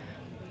 And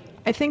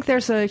I think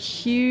there's a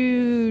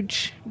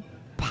huge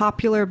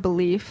popular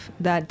belief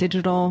that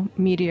digital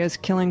media is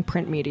killing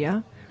print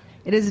media.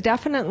 It is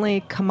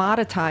definitely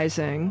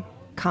commoditizing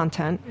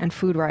content and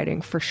food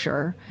writing for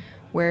sure.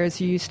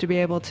 Whereas you used to be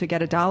able to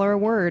get $1 a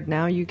word,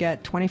 now you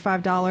get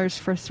 $25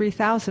 for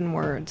 3,000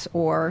 words.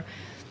 Or,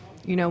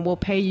 we'll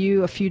pay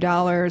you a few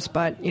dollars,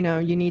 but,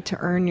 you need to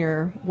earn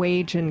your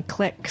wage in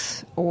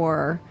clicks.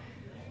 Or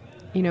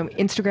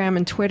Instagram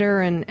and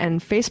Twitter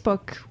and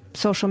Facebook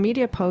social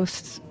media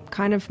posts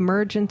kind of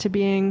merge into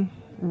being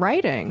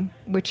writing,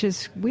 which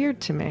is weird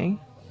to me.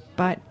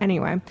 But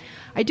anyway,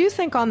 I do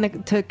think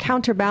to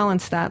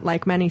counterbalance that,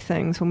 like many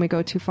things, when we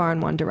go too far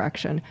in one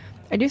direction,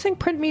 I do think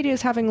print media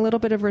is having a little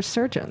bit of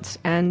resurgence.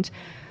 And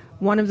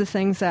one of the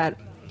things that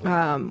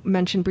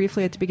mentioned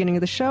briefly at the beginning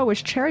of the show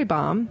was Cherry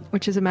Bomb,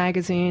 which is a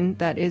magazine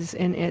that is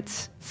in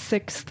its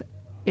 6th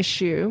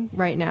issue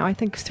right now, I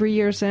think 3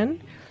 years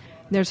in.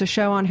 There's a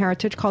show on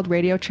Heritage called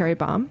Radio Cherry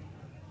Bomb.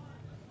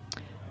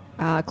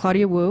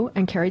 Claudia Wu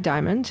and Carrie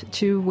Diamond,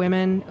 2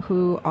 women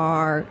who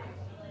are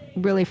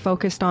really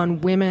focused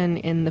on women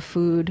in the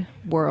food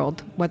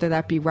world, whether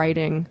that be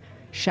writing,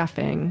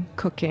 chefing,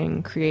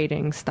 cooking,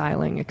 creating,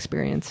 styling,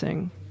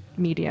 experiencing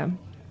media.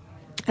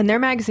 And their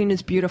magazine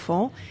is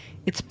beautiful.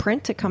 It's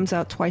print. It comes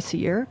out twice a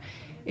year.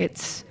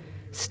 It's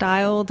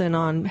styled and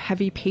on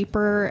heavy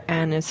paper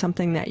and is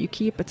something that you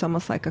keep. It's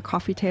almost like a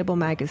coffee table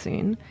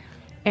magazine.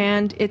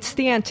 And it's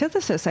the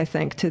antithesis, I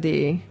think, to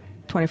the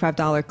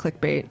 $25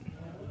 clickbait,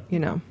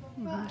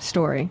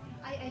 story.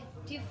 I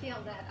do feel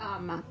that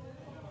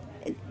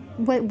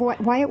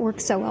why it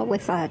works so well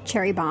with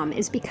Cherry Bomb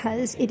is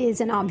because it is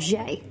an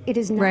objet. It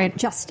is not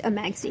just a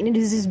magazine. It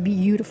is this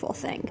beautiful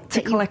thing. It's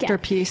a collector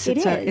piece.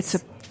 It's a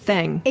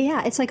thing.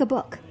 Yeah, it's like a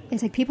book.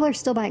 It's like people are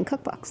still buying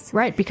cookbooks.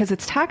 Right, because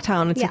it's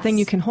tactile and it's a thing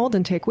you can hold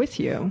and take with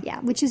you. Yeah,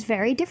 which is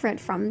very different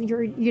from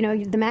your,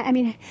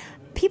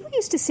 people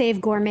used to save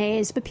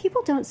gourmets, but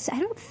people don't. I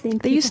don't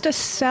think they used to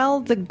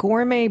sell the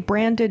gourmet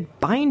branded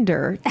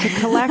binder to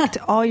collect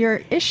all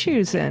your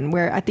issues in.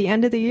 Where at the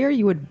end of the year,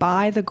 you would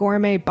buy the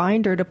gourmet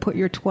binder to put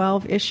your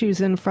 12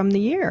 issues in from the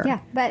year.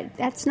 Yeah, but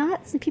that's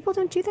not. People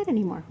don't do that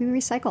anymore. We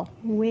recycle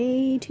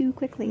way too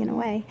quickly in a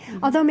way.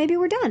 Mm-hmm. Although maybe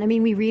we're done.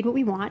 We read what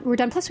we want. We're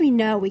done. Plus, we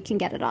know we can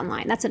get it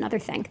online. That's another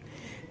thing.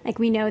 Like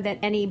we know that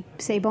any,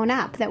 say, Bon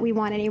App that we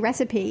want, any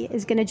recipe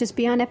is going to just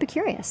be on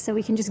Epicurious, so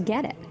we can just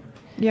get it.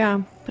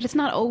 Yeah, but it's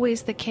not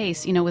always the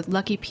case. With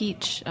Lucky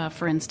Peach,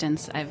 for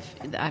instance,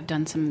 I've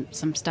done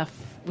some stuff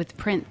with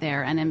print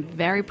there, and I'm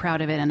very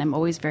proud of it, and I'm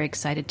always very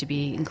excited to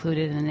be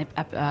included in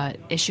an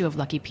issue of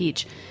Lucky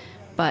Peach.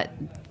 But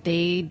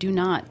they do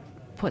not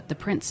put the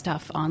print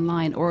stuff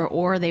online,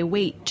 or they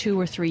wait 2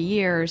 or 3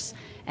 years,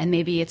 and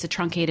maybe it's a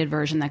truncated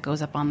version that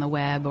goes up on the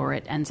web, or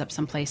it ends up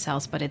someplace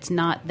else. But it's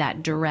not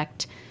that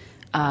direct,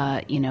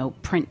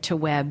 print to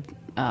web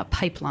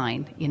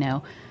pipeline.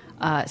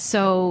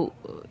 So.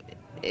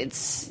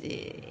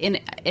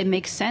 It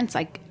makes sense.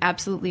 I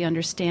absolutely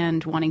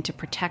understand wanting to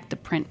protect the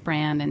print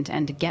brand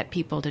and to get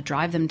people to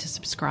drive them to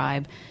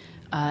subscribe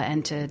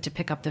and to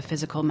pick up the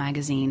physical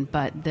magazine.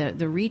 But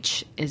the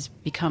reach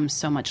becomes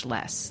so much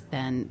less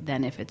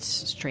than if it's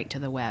straight to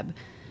the web.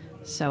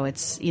 So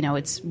it's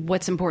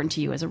what's important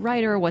to you as a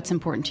writer, what's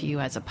important to you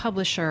as a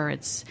publisher.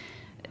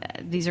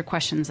 These are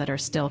questions that are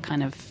still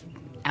kind of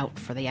out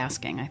for the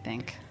asking, I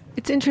think.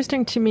 It's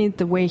interesting to me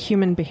the way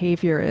human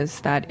behavior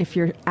is that if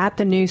you're at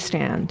the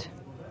newsstand,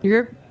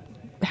 you're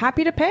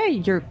happy to pay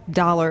your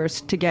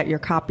dollars to get your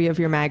copy of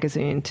your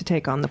magazine to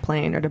take on the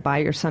plane or to buy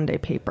your Sunday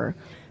paper.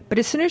 But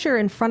as soon as you're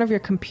in front of your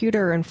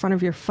computer or in front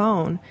of your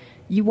phone,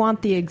 you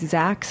want the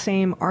exact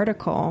same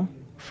article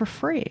for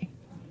free.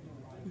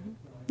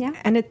 Yeah.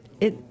 And it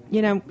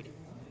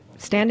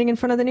standing in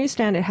front of the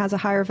newsstand, it has a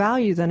higher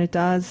value than it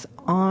does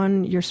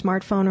on your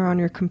smartphone or on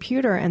your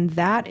computer. And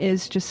that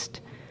is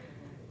just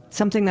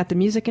something that the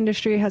music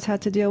industry has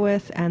had to deal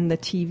with, and the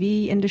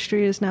TV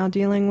industry is now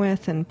dealing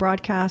with, and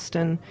broadcast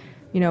and,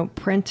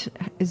 print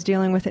is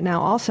dealing with it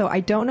now also. I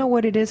don't know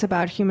what it is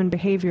about human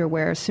behavior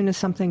where as soon as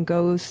something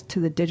goes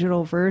to the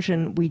digital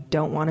version, we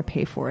don't want to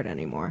pay for it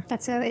anymore.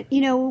 That's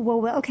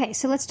okay,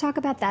 so let's talk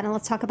about that, and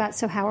let's talk about,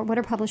 what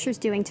are publishers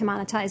doing to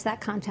monetize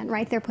that content,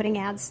 right? They're putting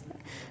ads,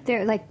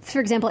 for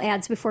example,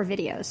 ads before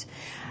videos.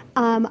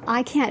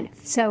 I can't,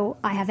 so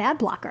I have ad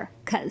blocker,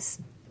 because...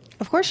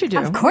 Of course you do.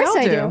 Of course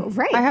I do.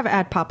 Right. I have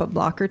ad pop-up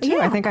blocker, too.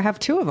 Yeah. I think I have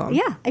 2 of them.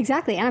 Yeah,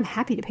 exactly. And I'm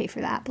happy to pay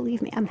for that.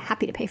 Believe me, I'm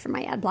happy to pay for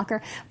my ad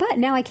blocker. But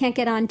now I can't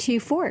get on to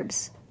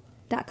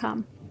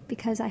Forbes.com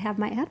because I have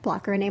my ad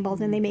blocker enabled,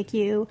 and they make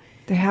you...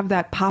 They have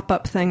that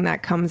pop-up thing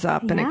that comes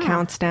up, and it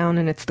counts down,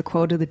 and it's the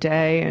quote of the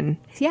day. And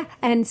yeah,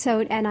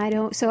 so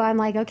I'm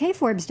like, okay,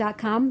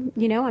 Forbes.com,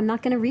 I'm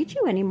not going to read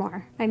you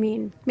anymore. I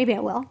mean, maybe I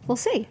will. We'll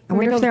see. I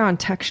wonder if they're on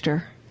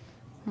Texture.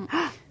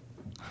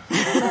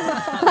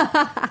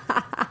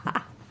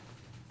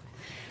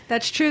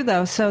 That's true,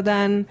 though. So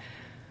then,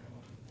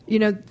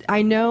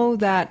 I know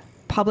that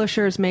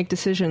publishers make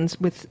decisions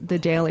with the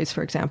dailies,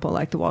 for example,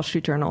 like the Wall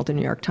Street Journal, the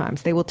New York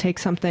Times. They will take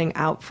something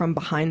out from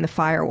behind the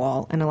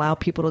firewall and allow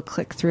people to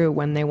click through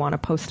when they want to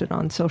post it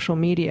on social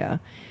media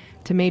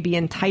to maybe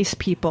entice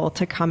people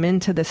to come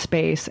into the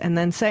space and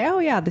then say, oh,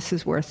 yeah, this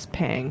is worth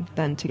paying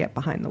than to get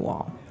behind the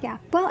wall. Yeah.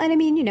 Well, and I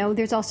mean,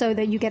 there's also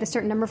that you get a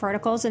certain number of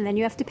articles and then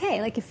you have to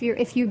pay. Like if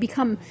you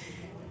become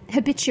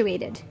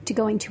habituated to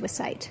going to a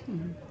site,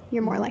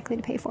 you're more likely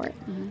to pay for it.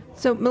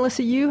 So,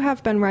 Melissa, you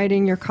have been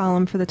writing your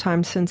column for the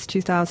Times since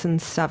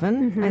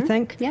 2007, I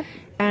think. Yep.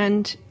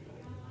 And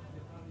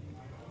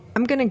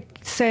I'm going to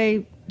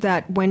say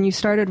that when you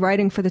started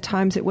writing for the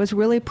Times, it was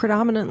really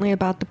predominantly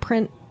about the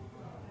print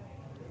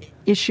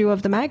issue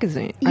of the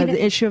magazine,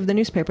 the issue of the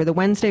newspaper, the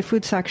Wednesday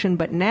food section.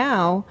 But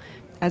now,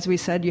 as we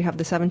said, you have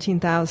the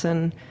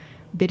 17,000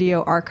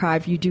 video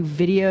archive. You do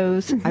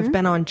videos. I've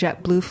been on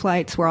JetBlue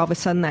flights where all of a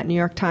sudden that New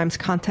York Times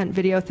content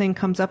video thing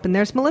comes up and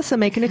there's Melissa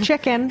making a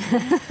chicken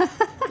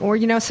or,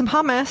 some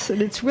hummus.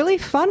 And it's really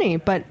funny.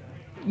 But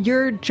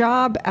your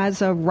job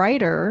as a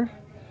writer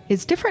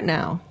is different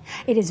now.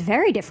 It is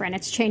very different.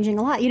 It's changing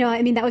a lot.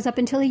 That was up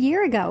until a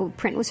year ago.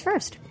 Print was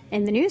first.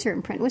 In the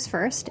newsroom, print was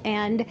first,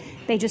 and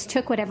they just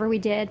took whatever we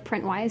did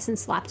print-wise and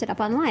slapped it up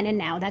online. And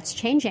now that's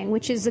changing,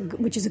 which is a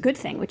good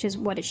thing, which is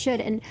what it should.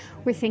 And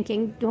we're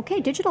thinking, okay,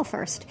 digital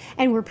first,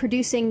 and we're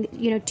producing,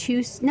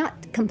 2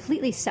 not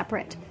completely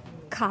separate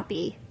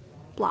copy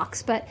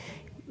blocks, but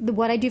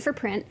what I do for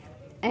print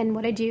and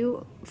what I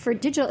do for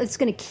digital, it's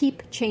going to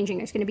keep changing.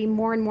 There's going to be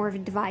more and more of a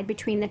divide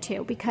between the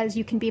two because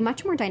you can be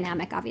much more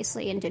dynamic,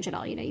 obviously, in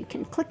digital. You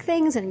can click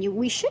things, and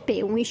we should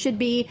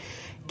be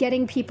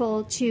getting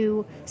people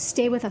to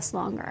stay with us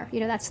longer.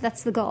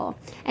 That's the goal.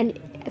 And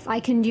if I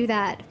can do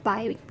that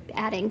by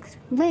adding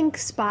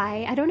links,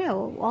 by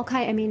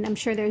I'm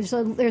sure there's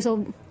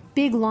a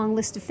big long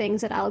list of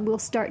things that we'll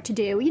start to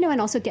do. And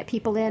also get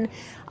people in.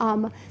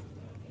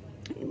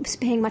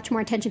 Paying much more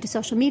attention to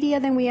social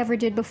media than we ever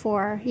did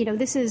before.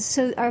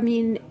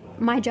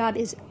 My job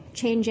is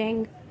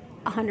changing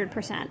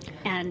 100%.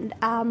 And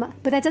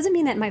but that doesn't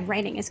mean that my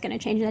writing is going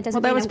to change. That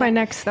doesn't. Well, that was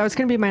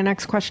going to be my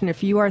next question.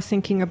 If you are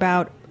thinking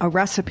about a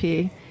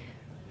recipe,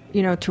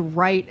 to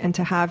write and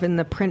to have in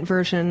the print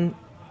version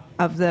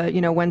of the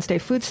Wednesday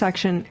food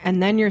section,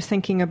 and then you're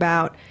thinking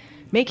about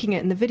making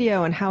it in the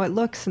video and how it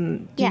looks,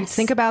 and do you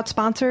think about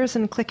sponsors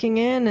and clicking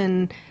in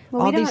and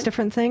all these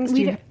different things?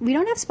 We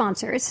don't have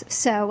sponsors,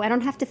 so I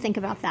don't have to think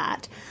about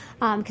that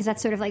because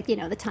that's sort of like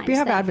the Times. We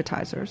have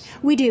advertisers.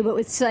 We do, but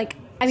it's like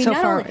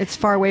it's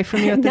far away from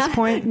you at this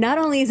point. Not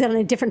only is it on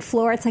a different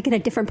floor, it's like in a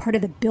different part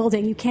of the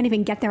building. You can't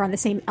even get there on the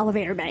same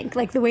elevator bank.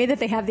 Like the way that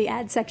they have the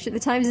ad section, the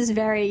Times is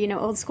very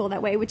old school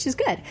that way, which is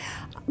good.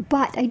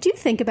 But I do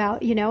think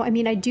about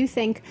I do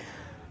think,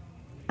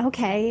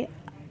 okay.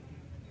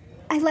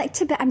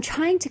 I'm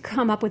trying to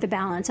come up with a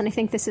balance, and I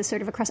think this is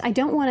sort of across. I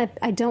don't want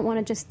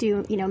to just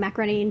do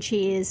macaroni and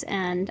cheese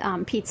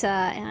and pizza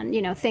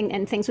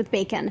and things with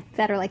bacon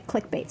that are like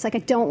clickbaits. Like I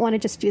don't want to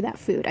just do that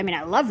food. I mean,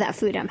 I love that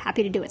food. I'm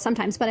happy to do it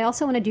sometimes, but I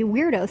also want to do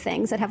weirdo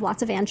things that have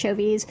lots of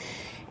anchovies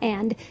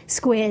and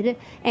squid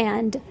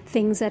and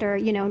things that are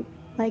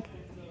like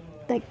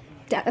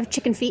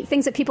chicken feet,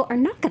 things that people are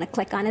not going to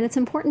click on, and it's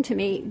important to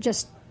me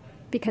just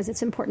because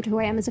it's important to who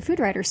I am as a food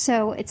writer.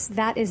 So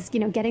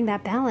getting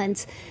that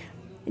balance.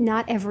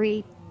 Not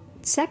every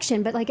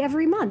section, but like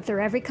every month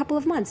or every couple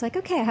of months. Like,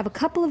 okay, I have a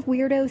couple of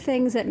weirdo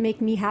things that make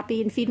me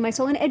happy and feed my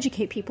soul and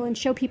educate people and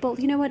show people,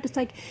 what, it's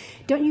like,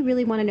 don't you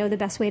really want to know the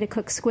best way to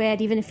cook squid,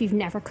 even if you've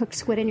never cooked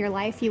squid in your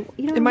life?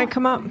 It might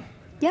come up.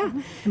 Yeah.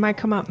 It might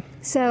come up.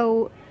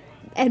 So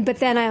but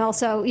then I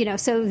also,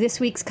 so this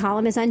week's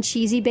column is on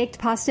cheesy baked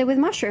pasta with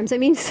mushrooms. I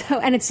mean,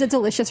 and it's a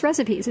delicious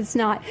recipes. It's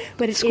not,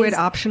 but it Squid is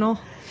optional.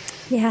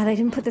 Yeah, they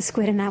didn't put the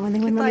squid in that one. They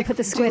wouldn't let me put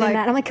the squid in like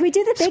that. I'm like, can we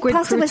do the baked squid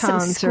pasta with some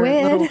croutons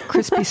squid? or little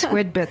crispy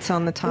squid bits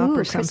on the top Ooh,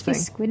 or something?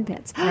 Crispy squid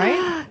bits,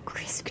 right?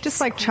 Crispy Just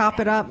like squid chop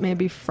it up,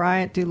 maybe fry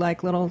it, do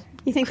like little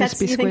You think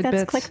crispy that's squid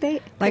that's bits.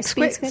 clickbait? Like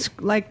Crispy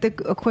squid, like the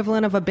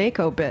equivalent of a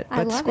bako bit, I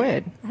but love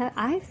squid. it.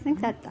 I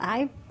think that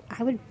I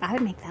would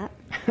make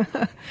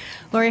that.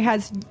 Lori,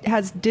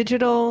 has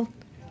digital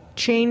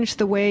changed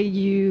the way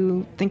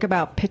you think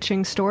about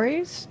pitching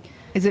stories?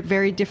 Is it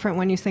very different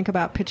when you think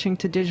about pitching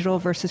to digital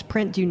versus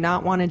print? Do you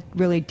not want to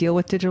really deal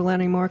with digital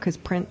anymore because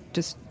print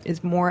just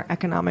is more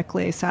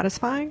economically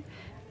satisfying?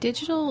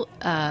 Digital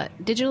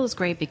is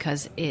great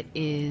because it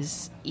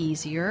is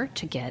easier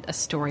to get a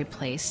story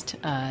placed.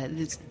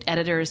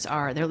 Editors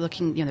they're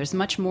looking. There's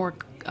much more.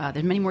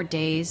 There's many more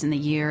days in the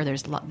year.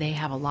 They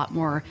have a lot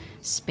more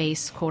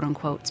space, quote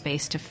unquote,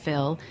 space to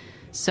fill.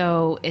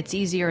 So it's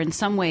easier in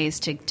some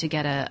ways to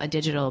get a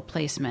digital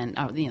placement.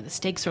 The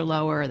stakes are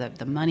lower,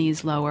 the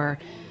money's lower,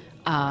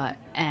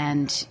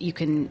 and you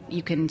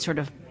can sort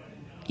of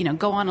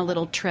go on a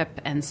little trip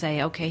and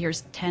say, okay,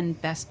 here's 10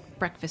 best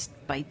breakfast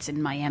bites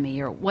in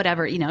Miami or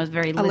whatever. It's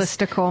very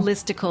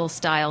listicle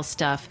style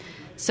stuff.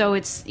 So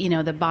it's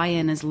the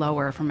buy-in is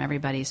lower from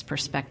everybody's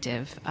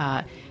perspective.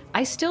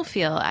 I still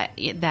feel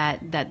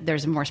that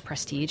there's more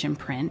prestige in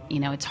print.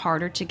 It's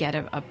harder to get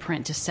a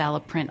print to sell a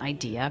print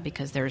idea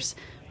because there's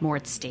more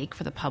at stake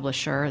for the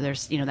publisher.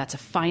 There's that's a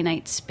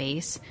finite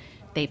space.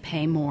 They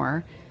pay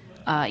more.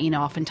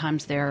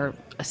 Oftentimes they're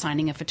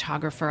assigning a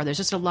photographer. There's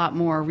just a lot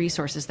more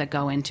resources that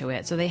go into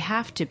it. So they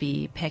have to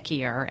be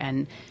pickier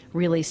and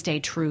really stay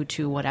true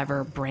to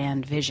whatever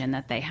brand vision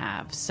that they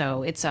have.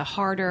 So it's a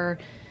harder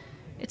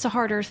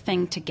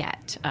thing to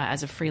get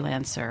as a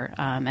freelancer,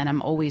 and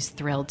I'm always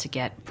thrilled to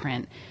get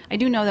print. I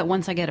do know that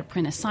once I get a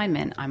print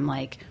assignment, I'm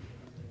like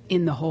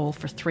in the hole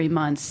for 3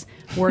 months,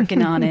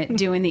 working on it,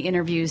 doing the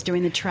interviews,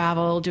 doing the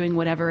travel, doing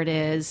whatever it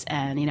is,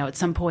 and at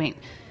some point,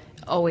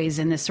 always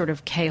in this sort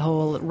of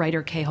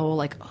writer K-hole,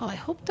 like, oh, I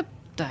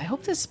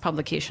hope this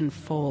publication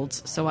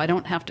folds so I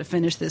don't have to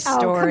finish this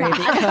story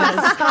because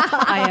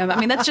I am. I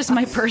mean, that's just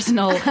my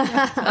personal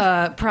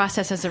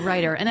process as a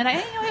writer, and then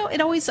it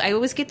always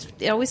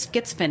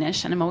gets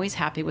finished, and I'm always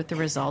happy with the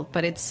result.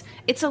 But it's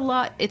a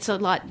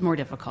lot more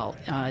difficult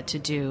to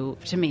do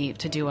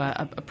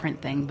a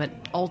print thing, but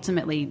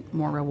ultimately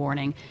more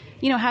rewarding.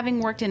 Having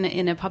worked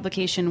in a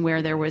publication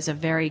where there was a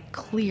very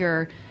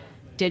clear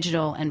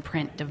digital and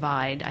print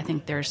divide, I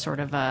think there's sort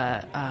of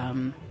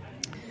a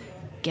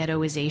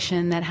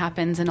ghettoization that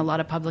happens in a lot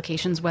of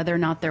publications, whether or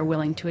not they're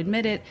willing to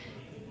admit it.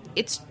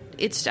 It's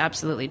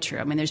absolutely true.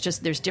 I mean, there's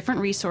different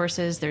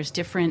resources, there's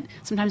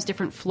sometimes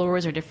different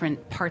floors or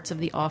different parts of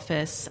the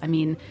office. I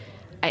mean,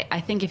 I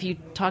think if you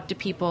talk to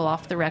people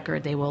off the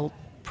record, they will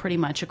pretty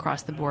much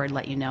across the board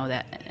let you know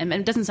that. And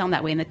it doesn't sound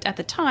that way at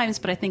the Times,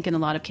 but I think in a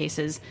lot of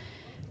cases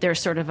there's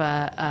sort of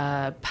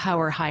a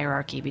power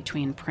hierarchy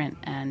between print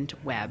and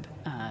web.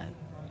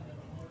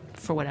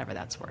 For whatever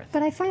that's worth.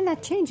 But I find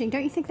that changing.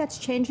 Don't you think that's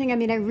changing? I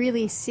mean, I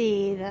really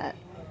see that.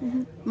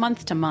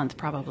 Month to month,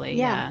 probably.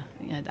 Yeah.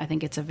 I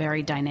think it's a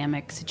very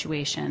dynamic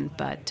situation,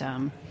 but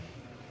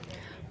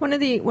one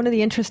of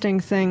the interesting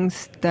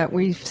things that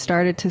we've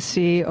started to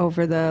see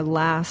over the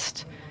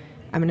last,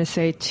 I'm going to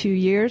say 2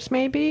 years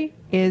maybe,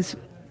 is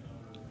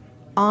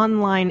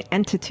online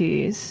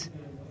entities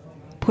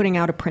putting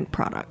out a print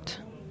product.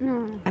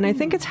 And I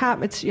think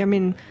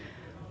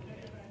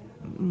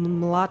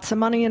lots of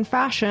money in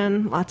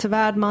fashion, lots of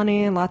ad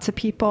money, lots of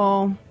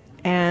people.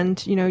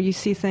 And, you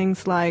see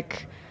things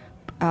like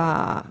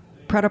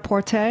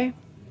Pret-a-Porter,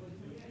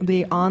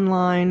 the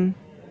online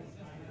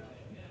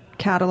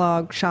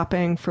catalog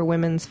shopping for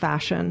women's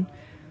fashion.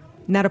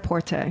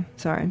 Net-a-Porter.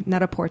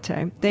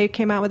 They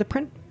came out with a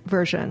print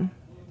version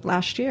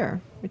last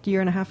year, a year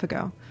and a half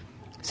ago.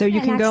 So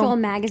you can go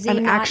magazine,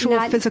 an actual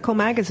physical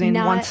magazine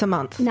once a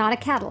month. Not a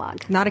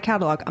catalog. Not a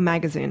catalog, a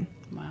magazine.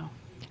 Wow.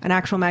 An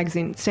actual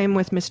magazine. Same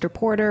with Mr.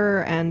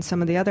 Porter and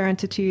some of the other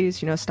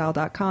entities,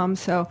 Style.com.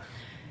 So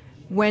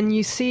when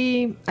you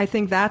see, I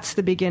think that's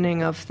the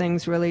beginning of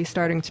things really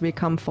starting to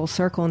become full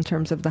circle in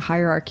terms of the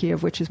hierarchy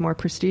of which is more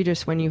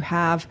prestigious, when you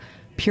have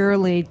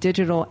purely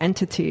digital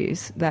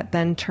entities that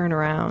then turn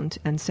around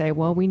and say,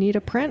 well, we need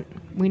a print,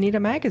 we need a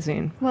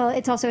magazine. Well,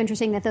 it's also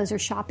interesting that those are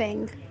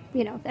shopping,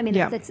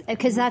 that's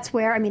because that's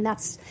where,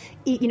 that's,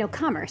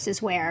 commerce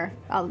is where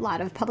a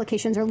lot of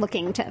publications are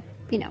looking to,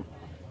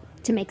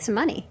 to make some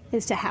money,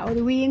 as to how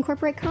do we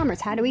incorporate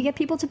commerce? How do we get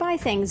people to buy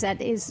things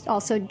that is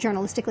also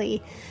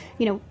journalistically,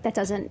 that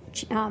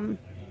doesn't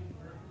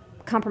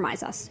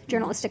compromise us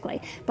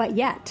journalistically, but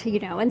yet,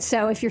 and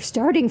so if you're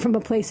starting from a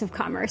place of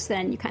commerce,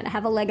 then you kind of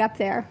have a leg up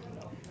there.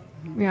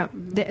 Yeah,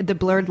 the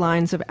blurred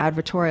lines of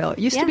advertorial. It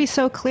used to be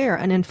so clear,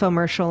 an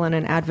infomercial and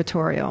an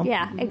advertorial.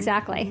 Yeah,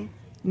 exactly.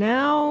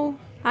 Now,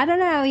 I don't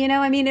know,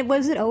 it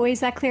wasn't always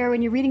that clear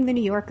when you're reading The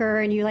New Yorker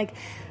and you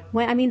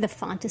the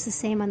font is the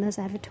same on those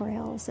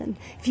advertorials, and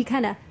if you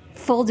kind of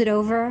fold it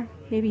over,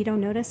 maybe you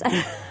don't notice.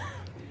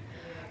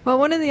 Well,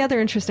 one of the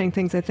other interesting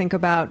things I think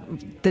about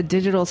the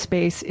digital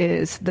space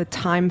is the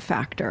time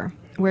factor,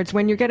 where it's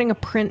when you're getting a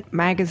print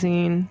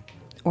magazine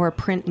or a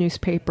print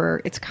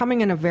newspaper, it's coming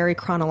in a very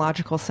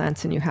chronological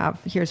sense, and you have,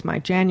 here's my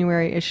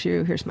January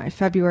issue, here's my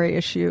February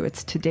issue,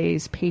 it's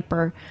today's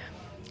paper.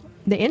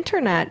 The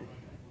internet,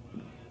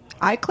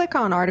 I click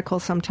on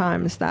articles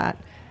sometimes that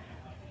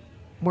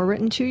were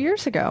written 2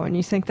 years ago, and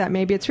you think that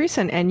maybe it's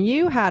recent, and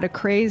you had a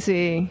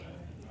crazy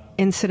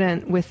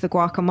incident with the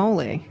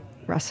guacamole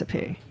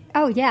recipe.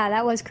 Oh, yeah,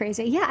 that was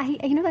crazy. Yeah,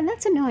 and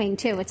that's annoying,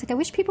 too. It's like I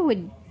wish people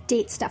would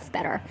date stuff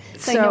better.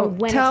 So I know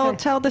when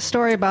tell the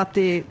story about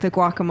the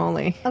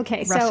guacamole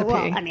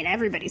recipe.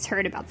 Everybody's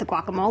heard about the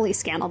guacamole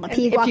scandal, the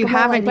pea guacamole. If you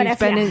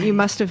haven't, you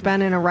must have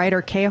been in a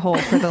Writer K-hole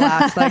for the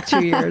last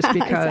 2 years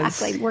because...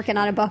 Exactly, working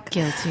on a book.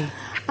 Guilty.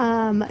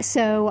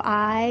 So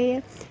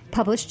I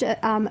published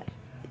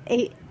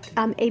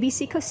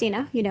ABC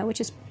Cocina, which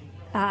is...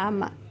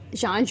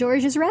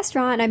 Jean-Georges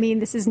restaurant.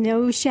 This is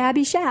no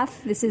shabby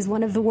chef. This is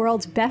one of the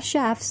world's best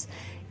chefs.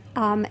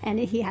 And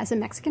he has a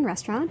Mexican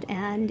restaurant,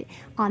 and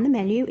on the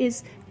menu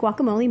is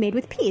guacamole made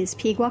with peas.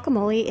 Pea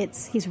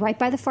guacamole. He's right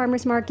by the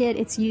farmer's market.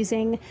 It's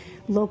using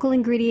local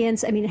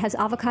ingredients. It has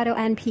avocado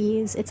and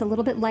peas. It's a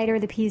little bit lighter.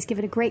 The peas give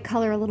it a great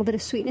color, a little bit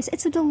of sweetness.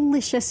 It's a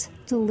delicious,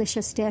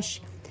 delicious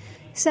dish.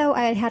 So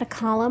I had a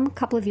column a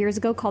couple of years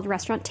ago called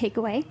Restaurant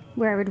Takeaway,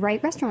 where I would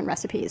write restaurant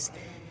recipes.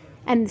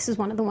 And this is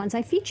one of the ones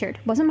I featured.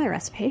 It wasn't my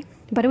recipe,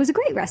 but it was a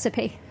great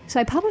recipe. So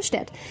I published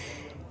it.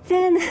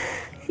 Then,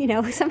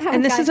 somehow...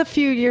 And this is a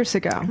few years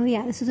ago. Oh,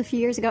 yeah, this was a few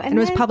years ago. And it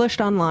was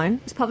published online?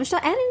 It was published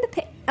and in the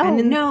paper. Oh,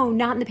 no,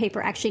 not in the paper.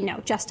 Actually,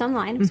 no, just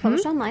online. It was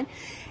published online.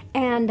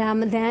 And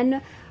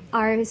then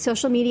our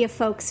social media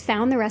folks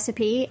found the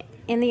recipe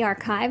in the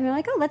archive. And they're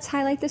like, oh, let's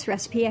highlight this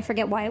recipe. I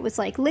forget why. It was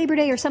like Labor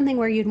Day or something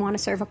where you'd want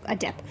to serve a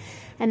dip.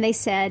 And they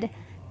said,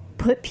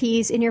 put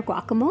peas in your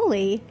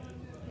guacamole.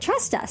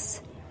 Trust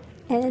us.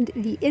 And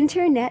the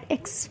internet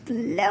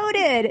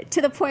exploded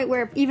to the point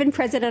where even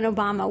President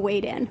Obama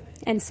weighed in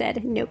and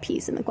said no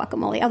peas in the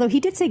guacamole. Although he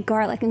did say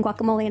garlic in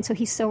guacamole, and so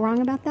he's so wrong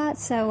about that.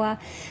 So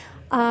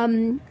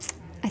I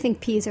think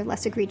peas are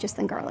less egregious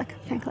than garlic,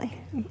 frankly.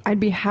 I'd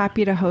be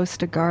happy to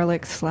host a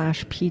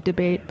garlic/pea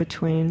debate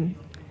between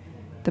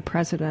the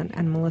president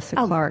and Melissa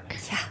Clark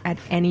at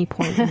any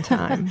point in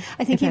time.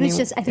 I think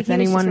if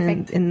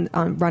anyone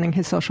running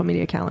his social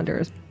media calendar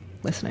is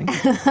listening.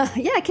 Yeah,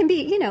 it can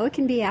be, it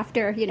can be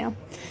after,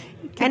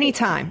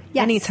 anytime.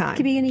 Yes, anytime. It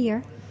could be in a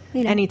year.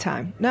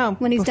 Anytime. No.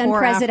 When he's done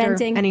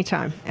presidenting.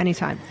 After,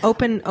 anytime.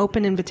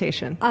 Open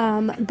invitation.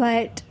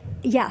 But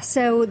yeah,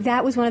 so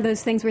that was one of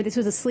those things where this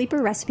was a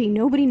sleeper recipe.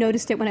 Nobody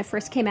noticed it when it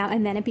first came out,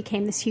 and then it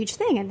became this huge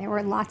thing. And there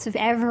were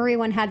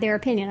everyone had their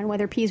opinion on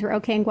whether peas were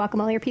okay in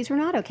guacamole or peas were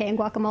not okay in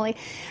guacamole.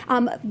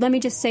 Let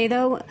me just say,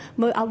 though,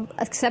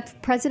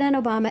 President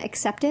Obama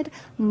accepted.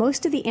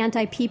 Most of the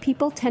anti-pea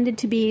people tended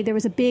to be, there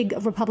was a big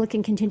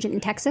Republican contingent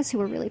in Texas who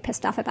were really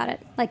pissed off about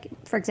it. Like,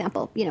 for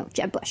example,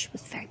 Jeb Bush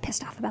was very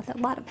pissed off about that.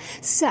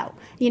 So,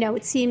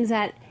 it seems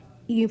that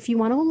if you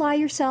want to align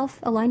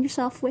yourself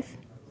with,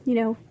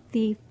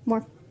 the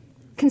more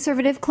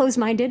conservative,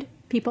 closed-minded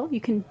people,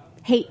 you can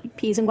hate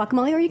peas and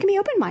guacamole, or you can be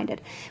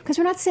open-minded. Because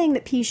we're not saying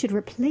that peas should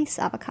replace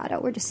avocado.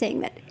 We're just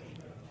saying that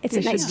it's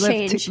a nice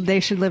change. They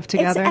should live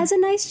together. It's as a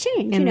nice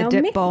change. In the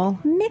dip bowl.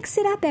 Mix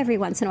it up every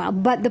once in a while.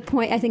 But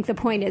I think the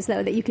point is,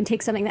 though, that you can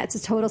take something that's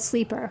a total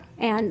sleeper.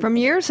 And from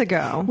years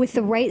ago. With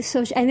the right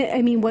social...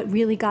 And, what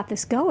really got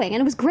this going, and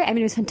it was great. It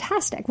was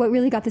fantastic. What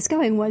really got this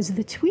going was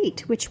the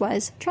tweet, which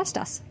was, trust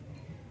us.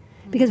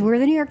 Because we're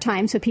the New York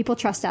Times, so people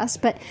trust us,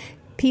 but...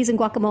 Peas and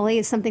guacamole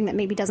is something that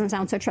maybe doesn't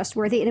sound so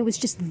trustworthy, and it was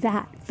just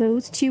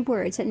those two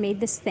words that made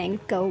this thing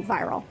go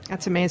viral.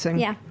 That's amazing.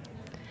 Yeah.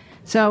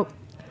 So,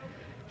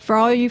 for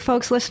all you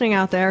folks listening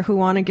out there who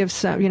want to give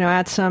some,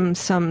 add some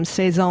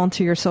saison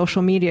to your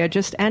social media,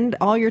 just end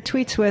all your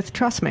tweets with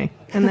 "trust me,"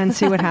 and then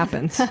see what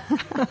happens.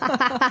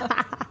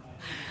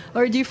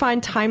 Or do you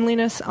find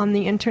timeliness on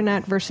the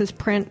internet versus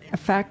print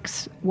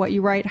affects what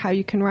you write, how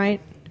you can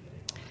write?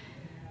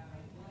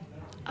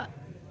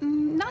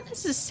 Not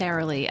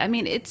necessarily.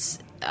 It's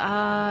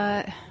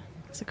a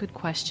good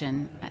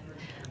question.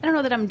 I don't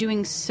know that I'm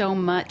doing so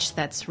much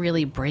that's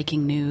really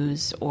breaking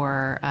news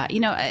or,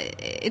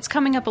 it's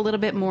coming up a little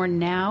bit more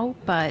now,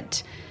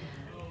 but,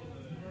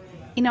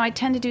 I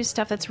tend to do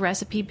stuff that's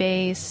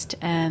recipe-based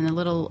and a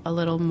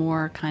little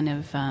more kind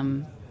of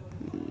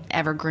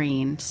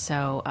evergreen.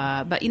 So,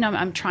 but,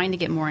 I'm trying to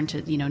get more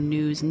into,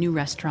 news, new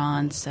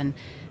restaurants and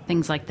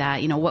things like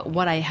that.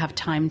 What I have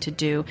time to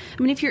do.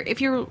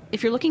 If you're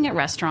looking at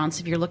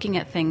restaurants, if you're looking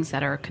at things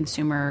that are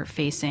consumer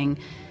facing,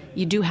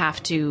 you do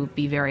have to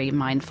be very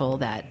mindful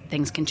that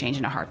things can change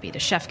in a heartbeat. A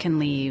chef can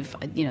leave,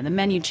 the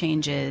menu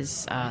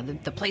changes,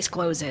 the place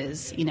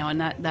closes, and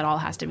that all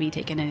has to be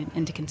taken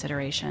into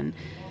consideration.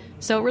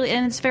 So really,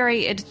 and it's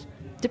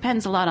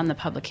depends a lot on the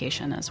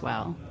publication as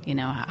well. You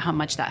know,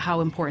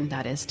 how important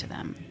that is to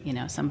them. You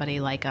know, somebody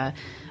like a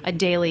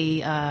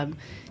Daily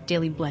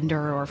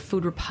Blender or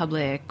Food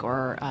Republic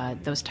or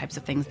those types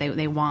of things.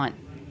 They want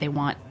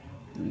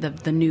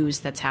the news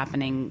that's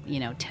happening,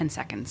 10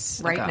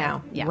 seconds right ago.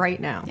 now. Yeah. Right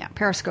now. Yeah.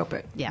 Periscope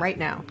it. Yeah. Right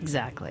now.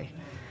 Exactly.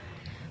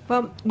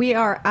 Well, we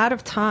are out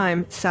of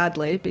time,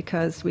 sadly,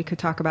 because we could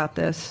talk about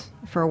this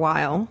for a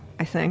while,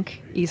 I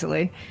think,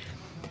 easily.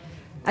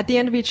 At the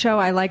end of each show,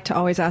 I like to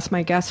always ask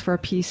my guests for a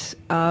piece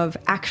of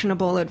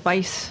actionable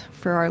advice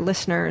for our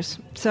listeners.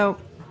 So,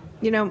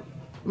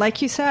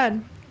 like you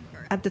said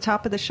at the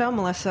top of the show,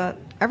 Melissa,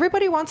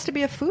 everybody wants to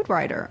be a food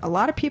writer. A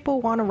lot of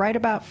people want to write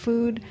about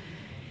food.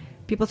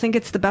 People think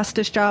it's the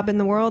bestest job in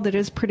the world. It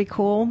is pretty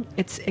cool.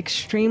 It's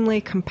extremely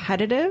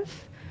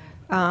competitive.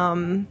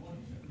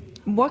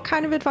 What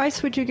kind of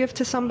advice would you give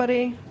to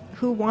somebody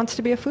who wants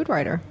to be a food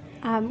writer?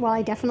 Well,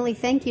 I definitely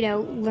think,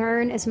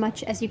 learn as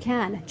much as you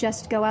can.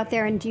 Just go out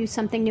there and do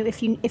something new.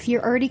 If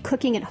you're already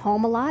cooking at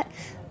home a lot,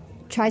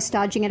 try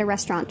staging at a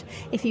restaurant.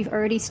 If you've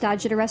already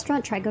staged at a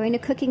restaurant, try going to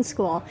cooking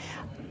school.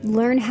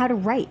 Learn how to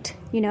write,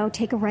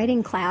 take a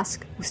writing class,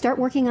 start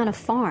working on a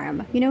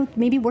farm,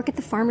 maybe work at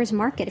the farmer's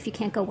market if you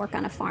can't go work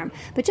on a farm.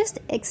 But just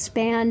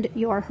expand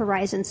your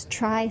horizons,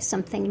 try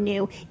something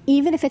new,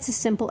 even if it's as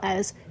simple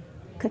as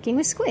cooking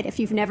with squid. If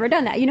you've never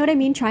done that, you know what I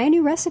mean? Try a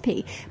new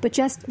recipe, but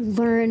just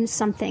learn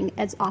something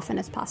as often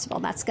as possible.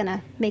 That's going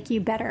to make you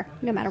better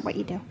no matter what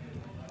you do.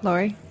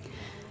 Lori?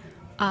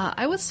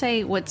 I would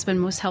say what's been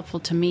most helpful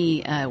to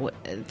me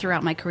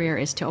throughout my career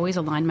is to always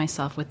align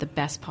myself with the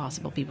best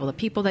possible people, the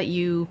people that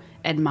you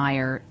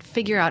admire.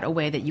 Figure out a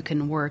way that you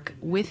can work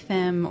with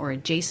them or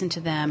adjacent to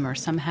them or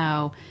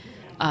somehow,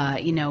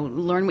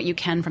 learn what you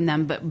can from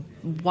them, but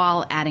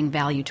while adding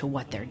value to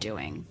what they're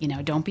doing.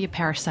 Don't be a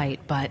parasite,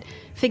 but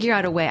figure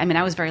out a way. I mean,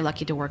 I was very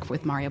lucky to work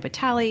with Mario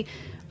Batali.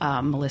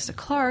 Melissa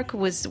Clark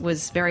was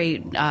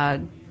very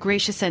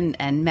gracious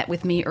and met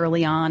with me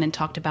early on and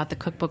talked about the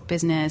cookbook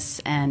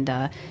business and,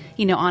 on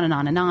and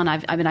on and on.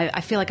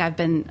 I feel like I've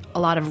been a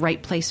lot of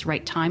right place,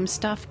 right time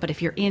stuff, but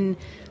if you're in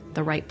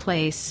the right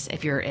place,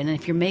 if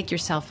you make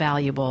yourself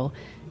valuable,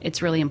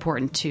 it's really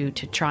important to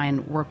try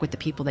and work with the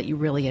people that you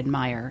really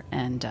admire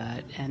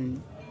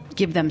and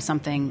give them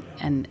something,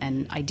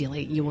 and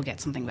ideally you will get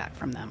something back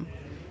from them.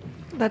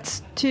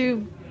 That's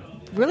two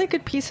really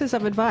good pieces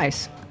of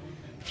advice.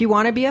 If you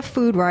want to be a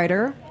food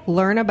writer,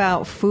 learn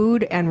about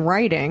food and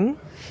writing.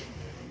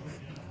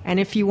 And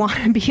if you want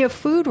to be a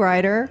food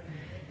writer,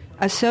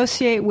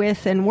 associate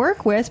with and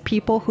work with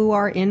people who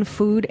are in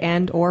food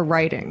and or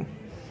writing.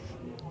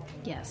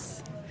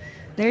 Yes.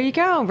 There you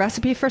go.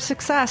 Recipe for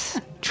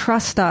success.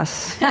 Trust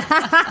us.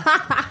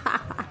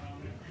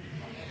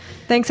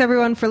 Thanks,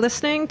 everyone, for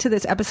listening to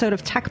this episode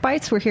of Tech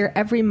Bites. We're here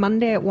every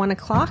Monday at 1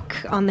 o'clock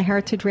on the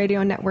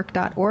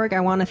heritageradionetwork.org. I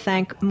want to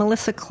thank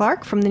Melissa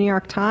Clark from the New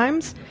York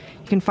Times.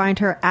 You can find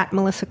her at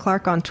Melissa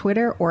Clark on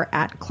Twitter or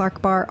at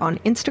Clark Bar on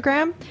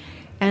Instagram.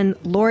 And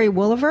Lori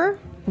Wooliver,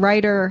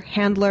 writer,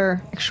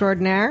 handler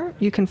extraordinaire.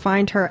 You can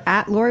find her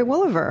at Lori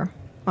Wooliver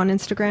on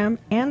Instagram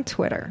and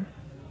Twitter.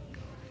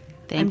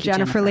 Thank I'm you,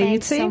 Jennifer Liuzzi.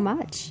 Thanks so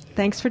much.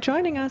 Thanks for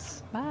joining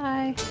us.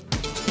 Bye.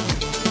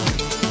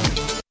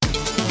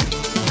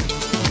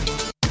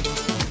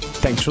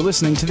 Thanks for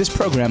listening to this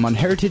program on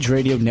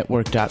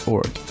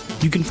heritageradionetwork.org.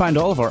 You can find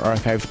all of our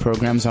archived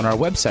programs on our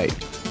website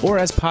or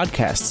as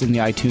podcasts in the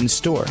iTunes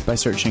Store by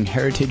searching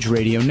Heritage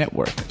Radio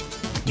Network.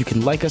 You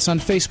can like us on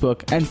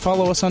Facebook and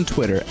follow us on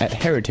Twitter at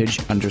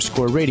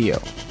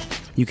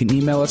 @heritage_radio. You can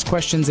email us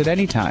questions at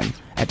any time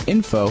at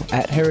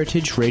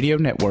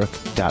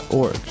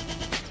info@heritageradionetwork.org.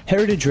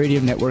 Heritage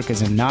Radio Network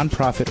is a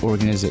nonprofit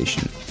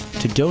organization.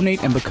 To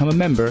donate and become a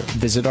member,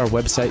 visit our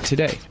website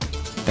today.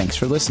 Thanks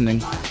for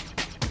listening.